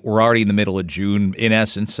delayed. We're already in the middle of June. In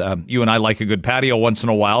essence, you and I like a good patio once in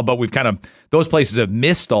a while, but we've those places have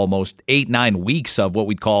missed almost 8-9 weeks of what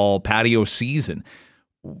we'd call patio season.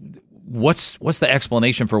 What's the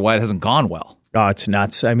explanation for why it hasn't gone well? Oh, it's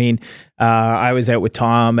nuts. I mean, I was out with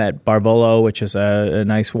Tom at Barvolo, which is a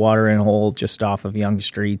nice watering hole just off of Yonge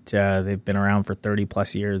Street. They've been around for 30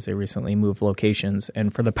 plus years. They recently moved locations.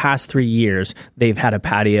 And for the past 3 years, they've had a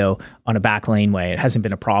patio on a back laneway. It hasn't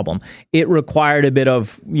been a problem. It required a bit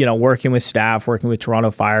of, working with staff, working with Toronto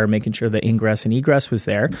Fire, making sure the ingress and egress was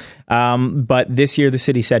there. But this year, the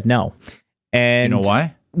city said no. And you know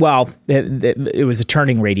why? Well, it was a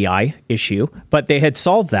turning radii issue, but they had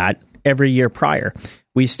solved that every year prior.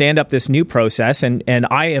 We stand up this new process, and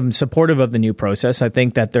I am supportive of the new process. I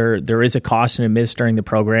think that there is a cost in administering the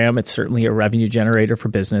program. It's certainly a revenue generator for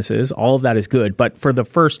businesses. All of that is good. But for the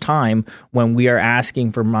first time, when we are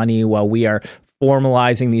asking for money, while we are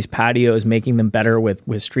formalizing these patios, making them better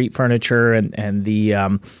with street furniture and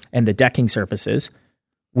the decking surfaces,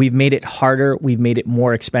 we've made it harder, we've made it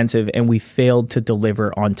more expensive, and we failed to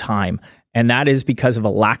deliver on time. And that is because of a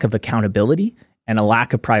lack of accountability and a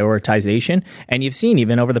lack of prioritization. And you've seen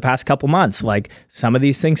even over the past couple months, like some of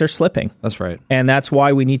these things are slipping. That's right. And that's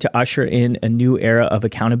why we need to usher in a new era of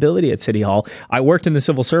accountability at City Hall. I worked in the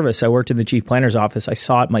civil service. I worked in the chief planner's office. I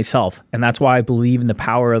saw it myself. And that's why I believe in the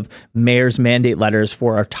power of mayor's mandate letters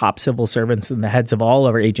for our top civil servants and the heads of all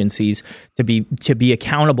of our agencies to be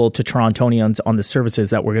accountable to Torontonians on the services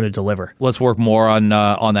that we're going to deliver. Let's work more on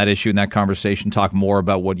that issue in that conversation, talk more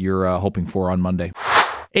about what you're hoping for on Monday.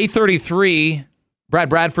 8:33. Brad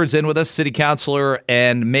Bradford's in with us, city councilor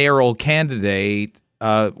and mayoral candidate.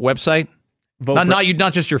 Website?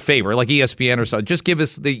 Not just your favorite, like ESPN or something. Just give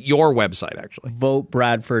us your website, actually.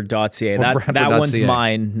 VoteBradford.ca. That one's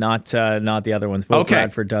mine, not the other ones.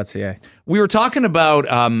 VoteBradford.ca. We were talking about,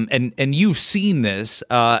 and you've seen this,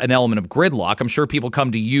 an element of gridlock. I'm sure people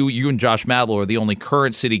come to you. You and Josh Matlow are the only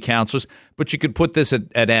current city councilors, but you could put this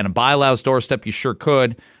at Anna Bailau's doorstep. You sure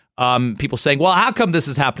could. People saying, well, how come this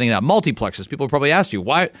is happening now? Multiplexes. People probably asked you,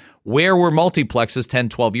 where were multiplexes 10,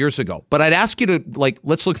 12 years ago? But I'd ask you to,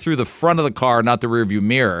 let's look through the front of the car, not the rearview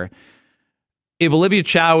mirror. If Olivia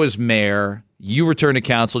Chow is mayor, you return to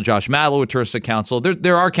council, Josh Matlow returns to council.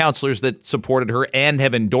 There are councilors that supported her and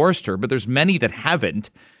have endorsed her, but there's many that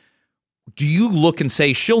haven't. Do you look and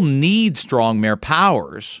say she'll need strong mayor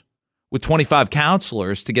powers with 25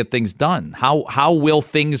 councilors to get things done? How will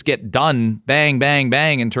things get done, bang, bang,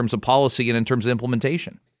 bang, in terms of policy and in terms of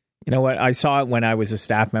implementation? You know what? I saw it when I was a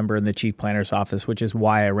staff member in the chief planner's office, which is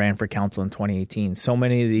why I ran for council in 2018. So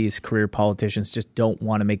many of these career politicians just don't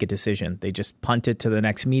want to make a decision. They just punt it to the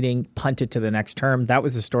next meeting, punt it to the next term. That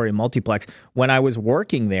was the story of Multiplex. When I was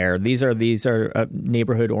working there, these are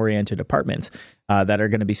neighborhood-oriented apartments that are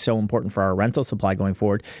going to be so important for our rental supply going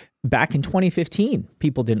forward. Back in 2015,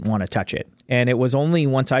 people didn't want to touch it. And it was only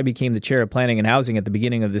once I became the chair of planning and housing at the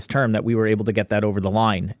beginning of this term that we were able to get that over the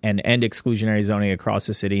line and end exclusionary zoning across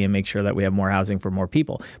the city and make sure that we have more housing for more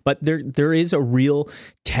people. But there is a real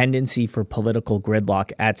tendency for political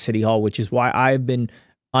gridlock at City Hall, which is why I've been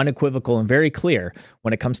unequivocal and very clear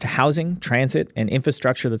when it comes to housing, transit, and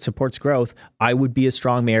infrastructure that supports growth. I would be a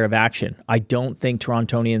strong mayor of action. I don't think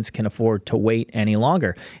Torontonians can afford to wait any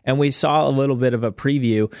longer. And we saw a little bit of a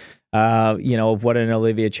preview of what an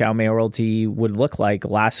Olivia Chow mayoralty would look like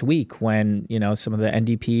last week when, some of the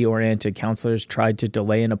NDP-oriented councillors tried to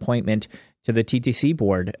delay an appointment to the TTC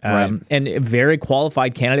board, Right. And very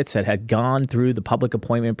qualified candidates that had gone through the public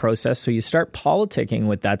appointment process. So you start politicking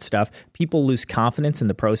with that stuff. People lose confidence in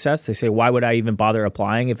the process. They say, why would I even bother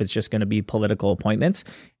applying if it's just going to be political appointments?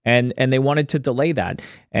 And they wanted to delay that.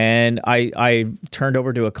 And I turned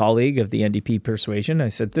over to a colleague of the NDP persuasion. I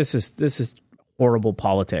said, this is horrible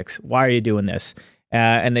politics. Why are you doing this?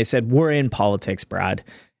 And they said, we're in politics, Brad.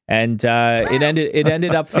 And it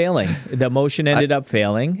ended up failing. The motion ended up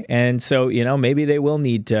failing. And so, maybe they will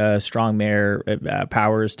need strong mayor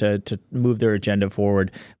powers to move their agenda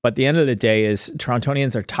forward. But the end of the day is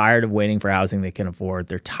Torontonians are tired of waiting for housing they can afford.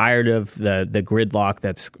 They're tired of the gridlock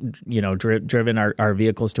that's, driven our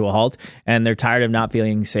vehicles to a halt. And they're tired of not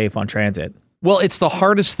feeling safe on transit. Well, it's the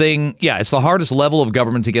hardest thing. Yeah, it's the hardest level of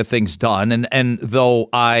government to get things done. And though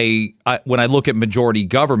I when I look at majority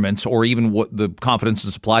governments or even what the confidence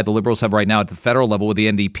and supply the Liberals have right now at the federal level with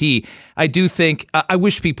the NDP, I do think I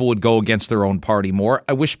wish people would go against their own party more.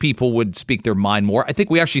 I wish people would speak their mind more. I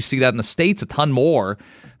think we actually see that in the States a ton more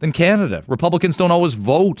than Canada. Republicans don't always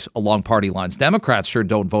vote along party lines. Democrats sure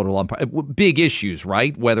don't vote along big issues,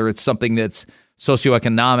 right? Whether it's something that's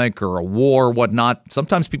socioeconomic or a war or whatnot.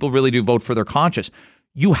 Sometimes people really do vote for their conscience.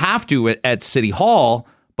 You have to at City Hall,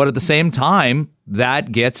 but at the same time,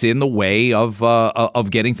 that gets in the way of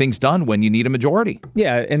getting things done when you need a majority.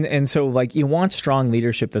 Yeah, and so you want strong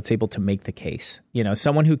leadership that's able to make the case.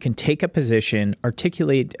 Someone who can take a position,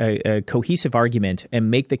 articulate a cohesive argument, and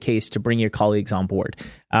make the case to bring your colleagues on board.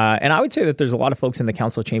 And I would say that there's a lot of folks in the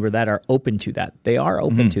council chamber that are open to that. They are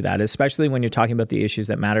open to that, especially when you're talking about the issues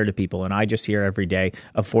that matter to people. And I just hear every day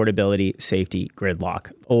affordability, safety,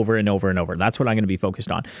 gridlock over and over and over. That's what I'm going to be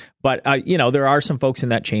focused on. But, there are some folks in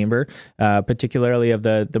that chamber, particularly of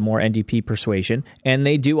the more NDP persuasion, and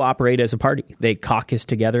they do operate as a party. They caucus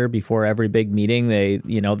together before every big meeting. They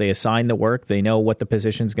assign the work. They know what the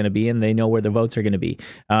position's going to be, and they know where the votes are going to be.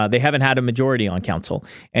 They haven't had a majority on council.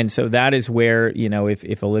 And so that is where,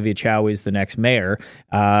 if Olivia Chow is the next mayor,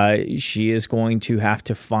 she is going to have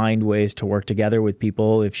to find ways to work together with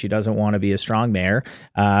people if she doesn't want to be a strong mayor.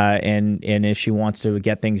 And if she wants to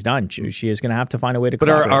get things done, she is going to have to find a way to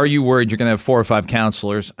collaborate. But are you worried you're going to have 4 or 5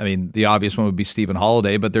 councillors? I mean, the obvious one would be Stephen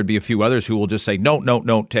Holiday, but there'd be a few others who will just say no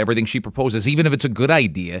to everything she proposes, even if it's a good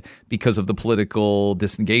idea, because of the political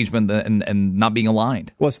disengagement and not being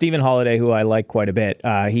aligned. Well, Stephen Holiday, who I like quite a bit,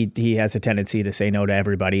 he has a tendency to say no to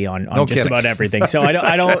everybody on just about everything. So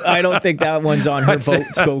I don't think that one's on her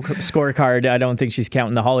vote scorecard. I don't think she's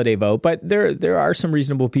counting the Holiday vote, but there are some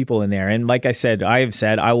reasonable people in there. And like I have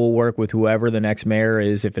said I will work with whoever the next mayor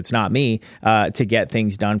is, if it's not me, to get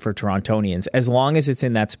things done for Torontonians, as long as it's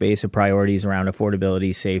in that space of priorities around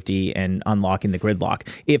affordability, safety, and unlocking the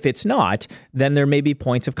gridlock. If it's not, then there may be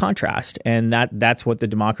points of contrast, and that's what the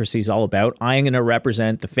democracy is all about. I'm going to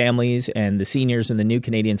represent the families and the seniors and the new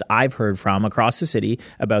Canadians I've heard from across the city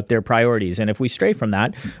about their priorities. And if we stray from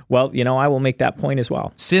that, well, I will make that point as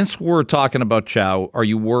well. Since we're talking about Chow, are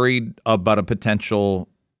you worried about a potential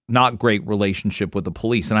not great relationship with the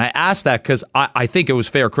police? And I ask that because I think it was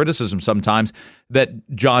fair criticism sometimes that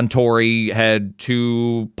John Tory had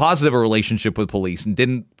too positive a relationship with police and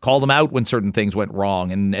didn't call them out when certain things went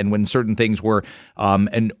wrong and when certain things were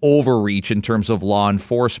an overreach in terms of law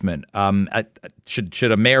enforcement.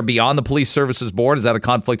 Should a mayor be on the police services board? Is that a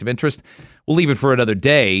conflict of interest? We'll leave it for another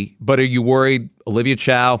day. But are you worried Olivia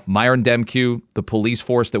Chow, Myron Demkew, the police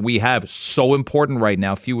force that we have, so important right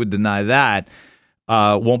now, few would deny that,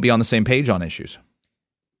 won't be on the same page on issues?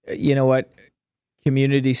 You know what?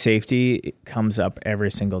 Community safety comes up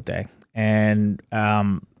every single day. And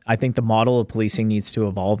I think the model of policing needs to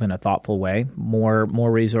evolve in a thoughtful way. More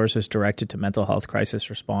resources directed to mental health crisis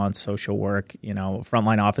response, social work.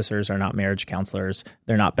 Frontline officers are not marriage counselors.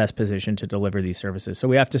 They're not best positioned to deliver these services. So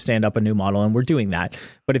we have to stand up a new model, and we're doing that.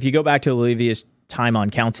 But if you go back to Olivia's time on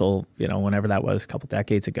council, whenever that was, a couple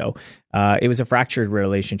decades ago, it was a fractured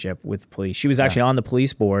relationship with police. She was actually on the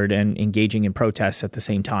police board and engaging in protests at the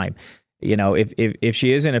same time. If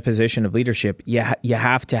she is in a position of leadership, you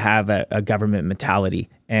have to have a government mentality,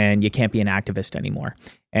 and you can't be an activist anymore.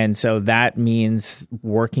 And so that means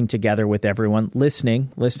working together with everyone, listening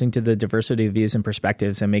to the diversity of views and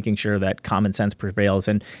perspectives, and making sure that common sense prevails.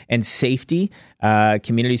 And safety,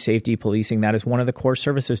 community safety, policing, that is one of the core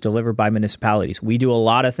services delivered by municipalities. We do a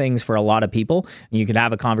lot of things for a lot of people, and you can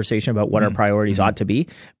have a conversation about what our priorities ought to be.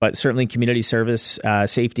 But certainly community service,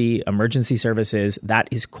 safety, emergency services, that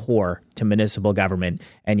is core to municipal government.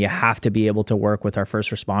 And you have to be able to work with our first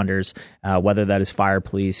responders, whether that is fire,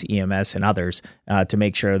 police, EMS, and others, to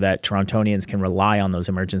make sure that Torontonians can rely on those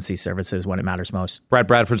emergency services when it matters most. Brad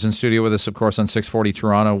Bradford's in studio with us, of course, on 640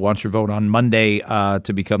 Toronto. Wants your vote on Monday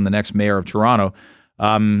to become the next mayor of Toronto.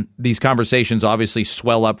 These conversations obviously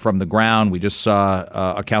swell up from the ground. We just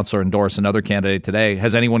saw a councillor endorse another candidate today.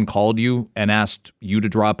 Has anyone called you and asked you to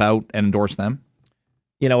drop out and endorse them?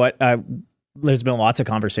 You know what? There's been lots of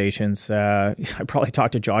conversations. I probably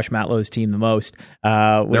talked to Josh Matlow's team the most.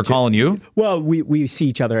 They're calling you? Well, we see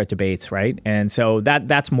each other at debates, right? And so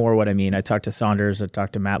that's more what I mean. I talked to Saunders, I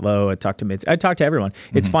talked to Matlow, I talked to Mitz, I talked to everyone.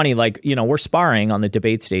 It's funny, we're sparring on the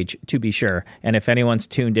debate stage, to be sure. And if anyone's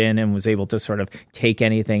tuned in and was able to sort of take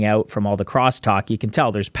anything out from all the crosstalk, you can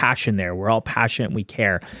tell there's passion there. We're all passionate, we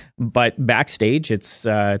care. But backstage, it's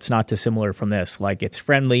not dissimilar from this. It's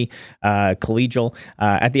friendly, collegial.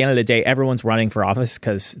 At the end of the day, everyone's running for office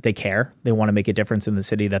because they care. They want to make a difference in the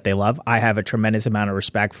city that they love. I have a tremendous amount of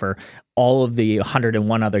respect for all of the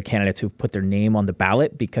 101 other candidates who've put their name on the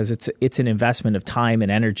ballot, because it's an investment of time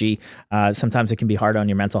and energy. Sometimes it can be hard on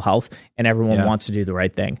your mental health, and everyone wants to do the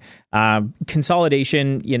right thing.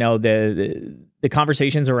 Consolidation, the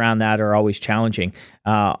conversations around that are always challenging.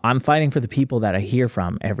 I'm fighting for the people that I hear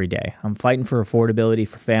from every day. I'm fighting for affordability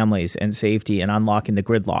for families and safety and unlocking the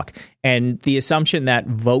gridlock. And the assumption that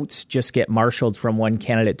votes just get marshaled from one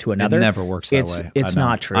candidate to another. It never works that way. It's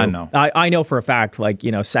not true. I know. I know for a fact,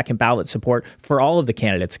 second ballot support for all of the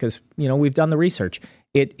candidates, because, we've done the research.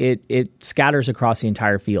 It scatters across the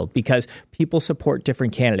entire field because people support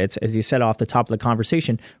different candidates, as you said off the top of the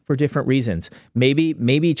conversation, for different reasons.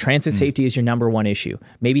 Maybe transit safety is your number one issue.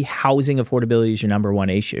 Maybe housing affordability is your number one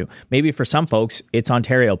issue. Maybe for some folks, it's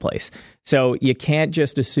Ontario Place. So you can't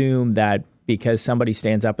just assume that because somebody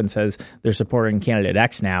stands up and says they're supporting candidate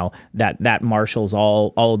X now, that marshals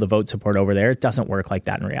all of the vote support over there. It doesn't work like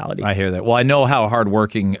that in reality. I hear that. Well, I know how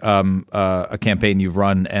hardworking a campaign you've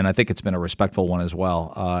run, and I think it's been a respectful one as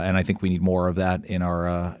well. And I think we need more of that in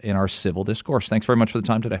our civil discourse. Thanks very much for the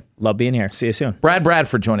time today. Love being here. See you soon. Brad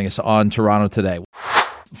Bradford joining us on Toronto Today.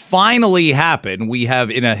 Finally happened. We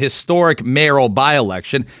have, in a historic mayoral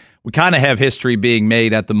by-election, we kind of have history being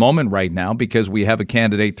made at the moment right now because we have a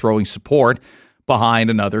candidate throwing support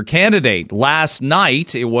behind another candidate. Last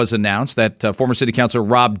night, it was announced that former City Councillor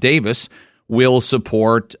Rob Davis will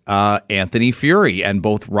support Anthony Furey, and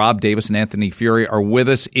both Rob Davis and Anthony Furey are with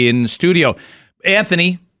us in studio.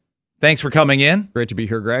 Anthony, thanks for coming in. Great to be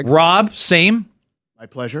here, Greg. Rob, same. My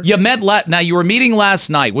pleasure. You met now. You were meeting last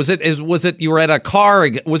night. Was it you were at a car?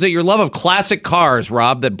 Was it your love of classic cars,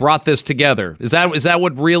 Rob, that brought this together? Is that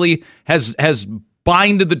what really has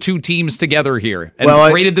binded the two teams together here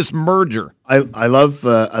and created this merger? I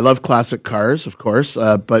love classic cars, of course,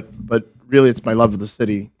 but really it's my love of the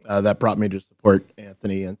city that brought me to support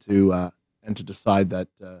Anthony and to decide that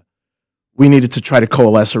we needed to try to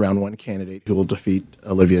coalesce around one candidate who will defeat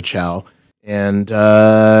Olivia Chow. And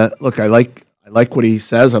look, I like what he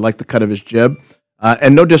says. I like the cut of his jib.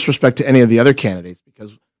 And no disrespect to any of the other candidates,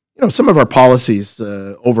 because some of our policies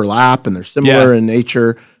overlap and they're similar in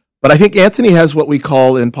nature. But I think Anthony has what we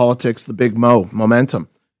call in politics the big momentum.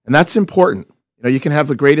 And that's important. You can have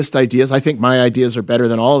the greatest ideas. I think my ideas are better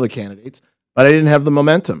than all of the candidates, but I didn't have the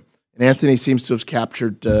momentum. And Anthony seems to have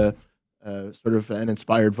captured sort of and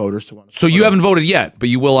inspired voters to want to. So you haven't voted yet, but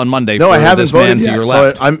you will on Monday. No, for I haven't this voted man yet. To your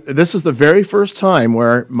left. So this is the very first time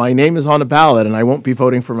where my name is on a ballot and I won't be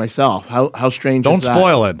voting for myself. How strange is that? Don't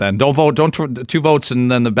spoil it then. Don't vote. Don't two votes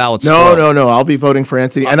and then the ballot's No. I'll be voting for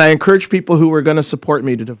Anthony, and I encourage people who are going to support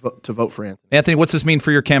me to vote for Anthony. Anthony, what's this mean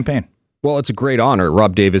for your campaign? Well, it's a great honor.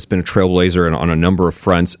 Rob Davis been a trailblazer on a number of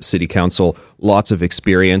fronts, city council, lots of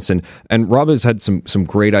experience. And Rob has had some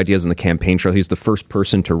great ideas on the campaign trail. He's the first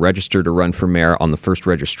person to register to run for mayor on the first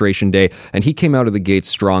registration day. And he came out of the gate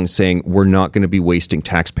strong saying, we're not going to be wasting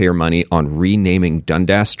taxpayer money on renaming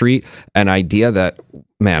Dundas Street, an idea that,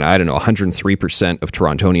 man, I don't know, 103% of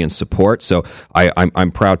Torontonians support. So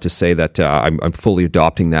I'm proud to say that I'm fully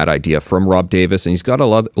adopting that idea from Rob Davis. And he's got a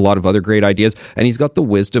lot of other great ideas. And he's got the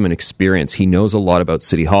wisdom and experience. He knows a lot about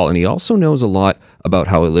City Hall. And he also knows a lot about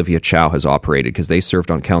how Olivia Chow has operated because they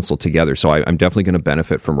served on council together. So I'm definitely going to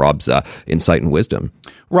benefit from Rob's insight and wisdom.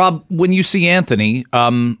 Rob, when you see Anthony,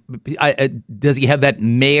 does he have that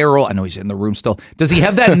mayoral? I know he's in the room still. Does he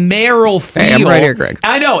have that mayoral feel? Hey, I'm right here, Greg.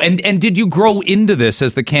 I know. And did you grow into this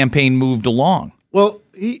as the campaign moved along? Well,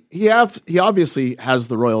 he obviously has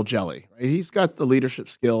the royal jelly. Right? He's got the leadership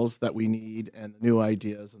skills that we need and the new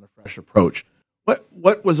ideas and a fresh approach.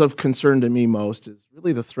 What was of concern to me most is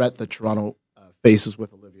really the threat that Toronto faces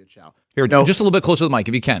with Olivia Chow. Here, just a little bit closer to the mic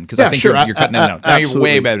if you can, because I think you're cutting out. Now you're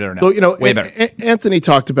way better now. So, way better. Anthony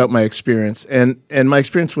talked about my experience and my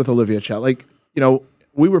experience with Olivia Chow.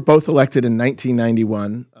 We were both elected in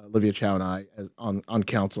 1991, Olivia Chow and I, on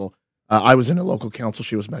council. I was in a local council.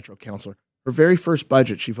 She was Metro councilor. Her very first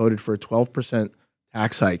budget, she voted for a 12%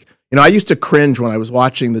 tax hike. I used to cringe when I was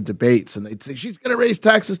watching the debates, and they'd say, she's going to raise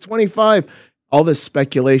taxes 25%. All this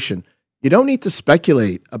speculation. You don't need to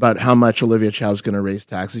speculate about how much Olivia Chow is going to raise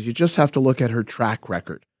taxes. You just have to look at her track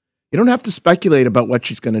record. You don't have to speculate about what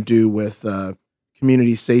she's going to do with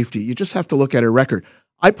community safety. You just have to look at her record.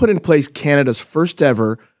 I put in place Canada's first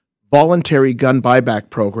ever voluntary gun buyback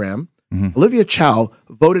program. Mm-hmm. Olivia Chow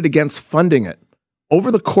voted against funding it.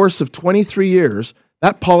 Over the course of 23 years,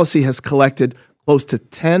 that policy has collected close to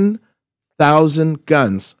 10,000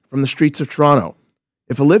 guns from the streets of Toronto.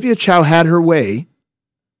 If Olivia Chow had her way,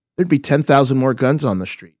 there'd be 10,000 more guns on the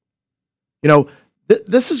street.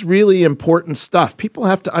 This is really important stuff. People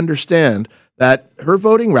have to understand that her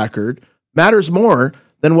voting record matters more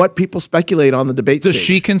than what people speculate on the debate stage. Does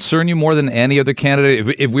she concern you more than any other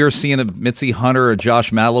candidate? If we were seeing a Mitzi Hunter or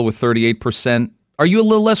Josh Matlow with 38%, are you a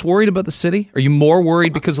little less worried about the city? Are you more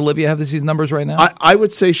worried because Olivia has these numbers right now? I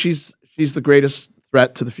would say she's the greatest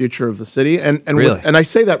threat to the future of the city. And really? And I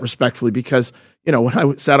say that respectfully because when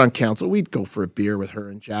I sat on council, we'd go for a beer with her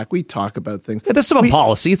and Jack. We'd talk about things. Yeah, this is about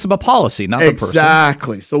policy. It's about policy, not the person.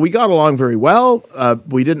 Exactly. So we got along very well.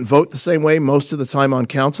 We didn't vote the same way most of the time on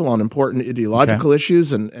council on important ideological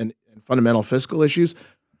issues and fundamental fiscal issues.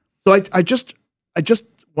 So I just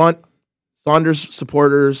want Saunders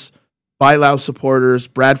supporters, Bylaw supporters,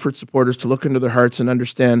 Bradford supporters to look into their hearts and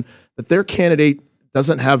understand that their candidate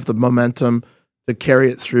doesn't have the momentum to carry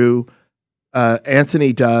it through.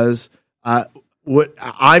 Anthony does.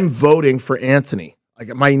 I'm voting for Anthony.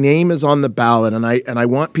 My name is on the ballot, and I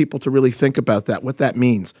want people to really think about that, what that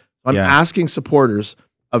means. I'm asking supporters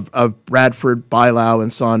of Bradford, Bylaw,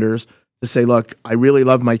 and Saunders to say, look, I really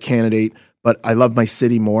love my candidate, but I love my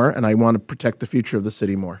city more, and I want to protect the future of the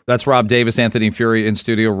city more. That's Rob Davis, Anthony Furey in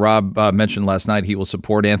studio. Rob mentioned last night he will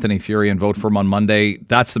support Anthony Furey and vote for him on Monday.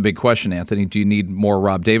 That's the big question, Anthony. Do you need more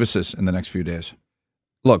Rob Davises in the next few days?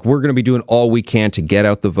 Look, we're going to be doing all we can to get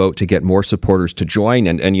out the vote, to get more supporters to join.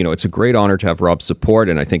 And it's a great honor to have Rob's support.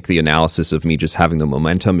 And I think the analysis of me just having the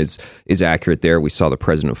momentum is accurate there. We saw the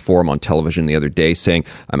president of Forum on television the other day saying,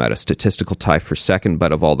 I'm at a statistical tie for second,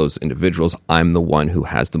 but of all those individuals, I'm the one who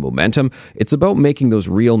has the momentum. It's about making those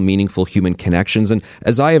real, meaningful human connections. And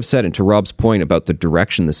as I have said, and to Rob's point about the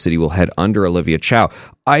direction the city will head under Olivia Chow,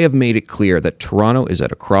 I have made it clear that Toronto is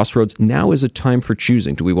at a crossroads. Now is a time for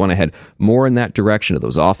choosing. Do we want to head more in that direction of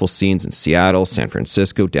those awful scenes in Seattle, San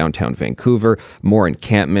Francisco, downtown Vancouver, more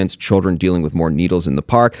encampments, children dealing with more needles in the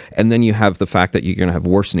park, and then you have the fact that you're going to have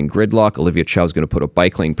worsening gridlock. Olivia Chow is going to put a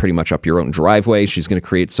bike lane pretty much up your own driveway. She's going to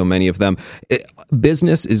create so many of them.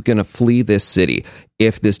 Business is going to flee this city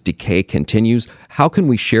if this decay continues. How can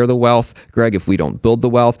we share the wealth, Greg, if we don't build the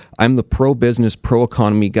wealth? I'm the pro-business,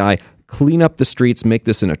 pro-economy guy. Clean up the streets, make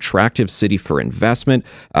this an attractive city for investment,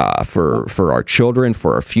 for our children,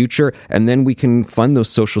 for our future, and then we can fund those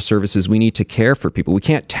social services we need to care for people. We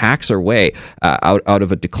can't tax our way out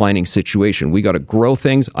of a declining situation. We got to grow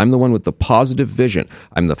things. I'm the one with the positive vision.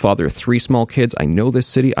 I'm the father of 3 small kids. I know this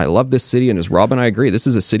city. I love this city, and as Rob and I agree, this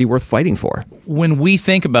is a city worth fighting for. When we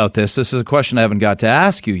think about this is a question I haven't got to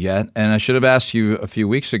ask you yet, and I should have asked you a few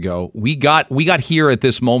weeks ago. We got here at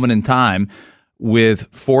this moment in time with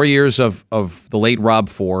 4 years of the late Rob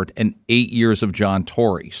Ford and 8 years of John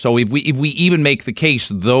Tory. So if we even make the case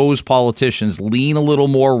those politicians lean a little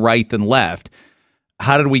more right than left,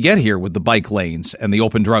 how did we get here with the bike lanes and the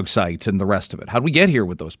open drug sites and the rest of it? How did we get here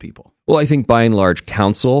with those people? Well, I think by and large,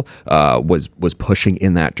 council was pushing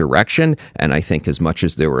in that direction. And I think as much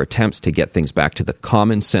as there were attempts to get things back to the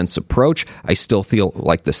common sense approach, I still feel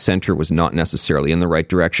like the center was not necessarily in the right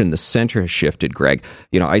direction. The center has shifted, Greg.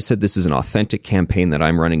 I said this is an authentic campaign that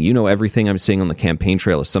I'm running. Everything I'm saying on the campaign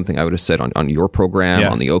trail is something I would have said on your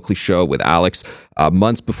program, on the Oakley Show with Alex,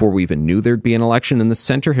 months before we even knew there'd be an election. And the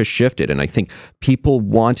center has shifted. And I think people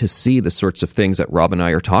want to see the sorts of things that Rob and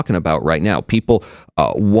I are talking about right now. People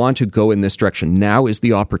want to go in this direction. Now is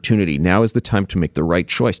the opportunity. Now is the time to make the right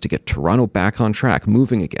choice to get Toronto back on track,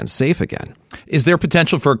 moving again, safe again. Is there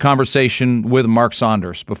potential for a conversation with Mark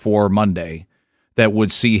Saunders before Monday that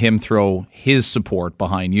would see him throw his support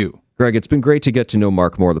behind you? Greg, it's been great to get to know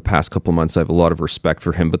Mark more the past couple of months. I have a lot of respect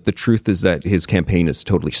for him, but the truth is that his campaign is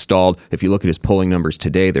totally stalled. If you look at his polling numbers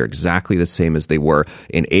today, they're exactly the same as they were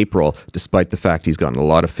in April, despite the fact he's gotten a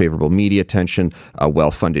lot of favorable media attention, a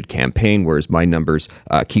well-funded campaign, whereas my numbers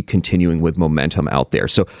keep continuing with momentum out there.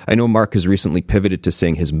 So I know Mark has recently pivoted to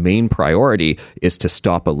saying his main priority is to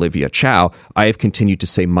stop Olivia Chow. I have continued to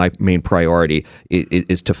say my main priority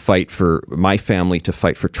is to fight for my family, to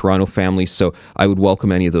fight for Toronto families. So I would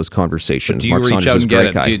welcome any of those conversations. But do you reach out and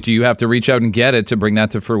get it? Do you have to reach out and get it to bring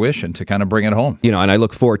that to fruition, to kind of bring it home? And I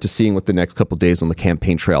look forward to seeing what the next couple of days on the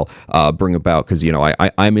campaign trail bring about, because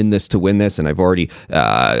I'm in this to win this, and I've already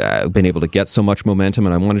been able to get so much momentum,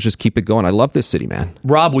 and I want to just keep it going. I love this city, man.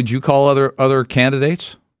 Rob, would you call other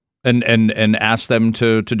candidates and ask them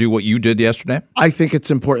to do what you did yesterday? I think it's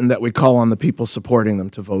important that we call on the people supporting them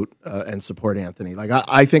to vote and support Anthony.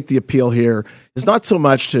 I think the appeal here is not so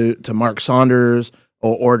much to Mark Saunders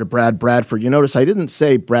or to Brad Bradford. You notice I didn't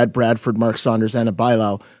say Brad Bradford, Mark Saunders, and a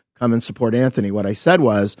Bylaw come and support Anthony. What I said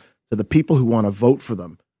was, to the people who want to vote for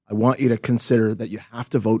them, I want you to consider that you have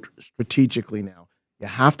to vote strategically now. You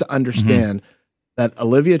have to understand that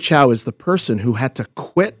Olivia Chow is the person who had to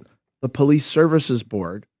quit the Police Services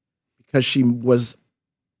Board because she was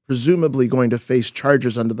presumably going to face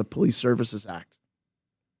charges under the Police Services Act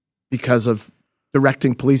because of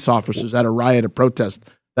directing police officers at a riot, a protest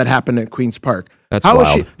that happened at Queen's Park. That's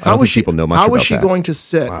wild. How is she going to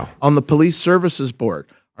sit on the Police Services Board?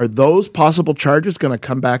 Are those possible charges going to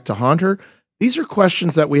come back to haunt her? These are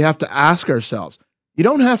questions that we have to ask ourselves. You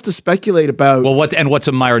don't have to speculate about... Well, what's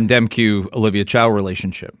a Myron Demke Olivia Chow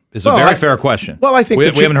relationship? It's a very fair question. Well, I think we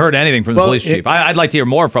haven't heard anything from the police chief. I'd like to hear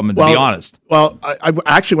more from him, to be honest. Well, I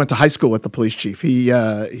actually went to high school with the police chief. We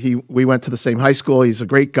went to the same high school. He's a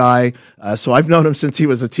great guy. So I've known him since he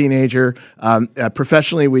was a teenager.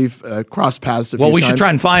 Professionally, we've crossed paths a few times. Well, we should try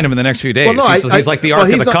and find him in the next few days. He's like the Ark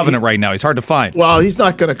of the Covenant right now. He's hard to find. Well, he's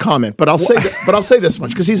not going to comment, but I'll say this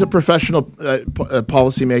much, because he's a professional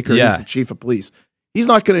policymaker. Yeah. He's the chief of police. He's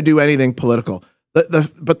not going to do anything political. But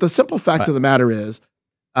the simple fact of the matter is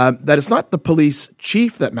that it's not the police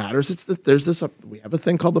chief that matters. We have a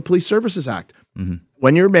thing called the Police Services Act. Mm-hmm.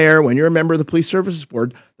 When you're mayor, when you're a member of the Police Services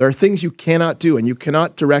Board, there are things you cannot do, and you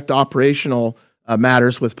cannot direct operational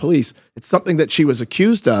matters with police. It's something that she was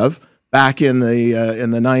accused of back in the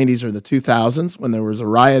 90s or the 2000s when there was a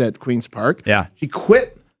riot at Queen's Park. Yeah. She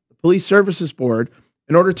quit the Police Services Board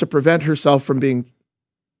in order to prevent herself from being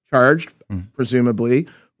charged, presumably,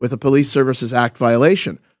 with a Police Services Act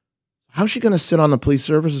violation. How's she going to sit on the Police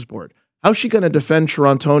Services Board? How's she going to defend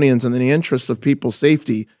Torontonians in the interests of people's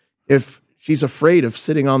safety if she's afraid of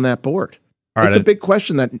sitting on that board? It's a big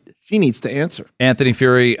question that she needs to answer. Anthony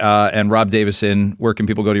Furey and Rob Davison, where can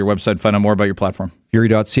people go to your website and find out more about your platform?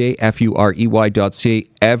 Furey.ca, Furey.ca.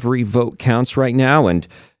 Every vote counts right now, and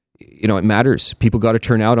it matters. People got to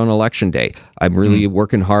turn out on election day. I'm really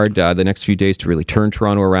working hard the next few days to really turn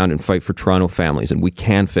Toronto around and fight for Toronto families, and we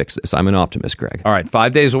can fix this. I'm an optimist, Greg. All right,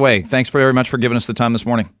 5 days away. Thanks very much for giving us the time this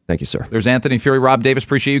morning. Thank you, sir. There's Anthony Furey, Rob Davis.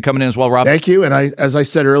 Appreciate you coming in as well, Rob. Thank you. And as I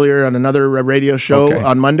said earlier on another radio show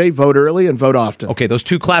on Monday, vote early and vote often. Okay, those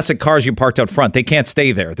two classic cars you parked out front, they can't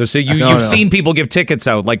stay there. You've seen people give tickets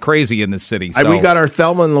out like crazy in this city. So we got our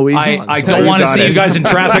Thelma and Louise on. I don't want to see you guys in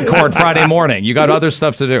traffic court Friday morning. You got other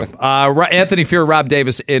stuff to do. Anthony Furey, Rob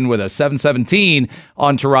Davis in with us. 7:17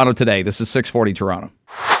 on Toronto Today. This is 640 Toronto.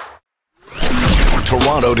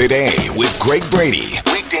 Toronto Today with Greg Brady.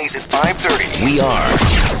 Weekdays at 5:30. We are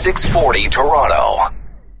 640 Toronto.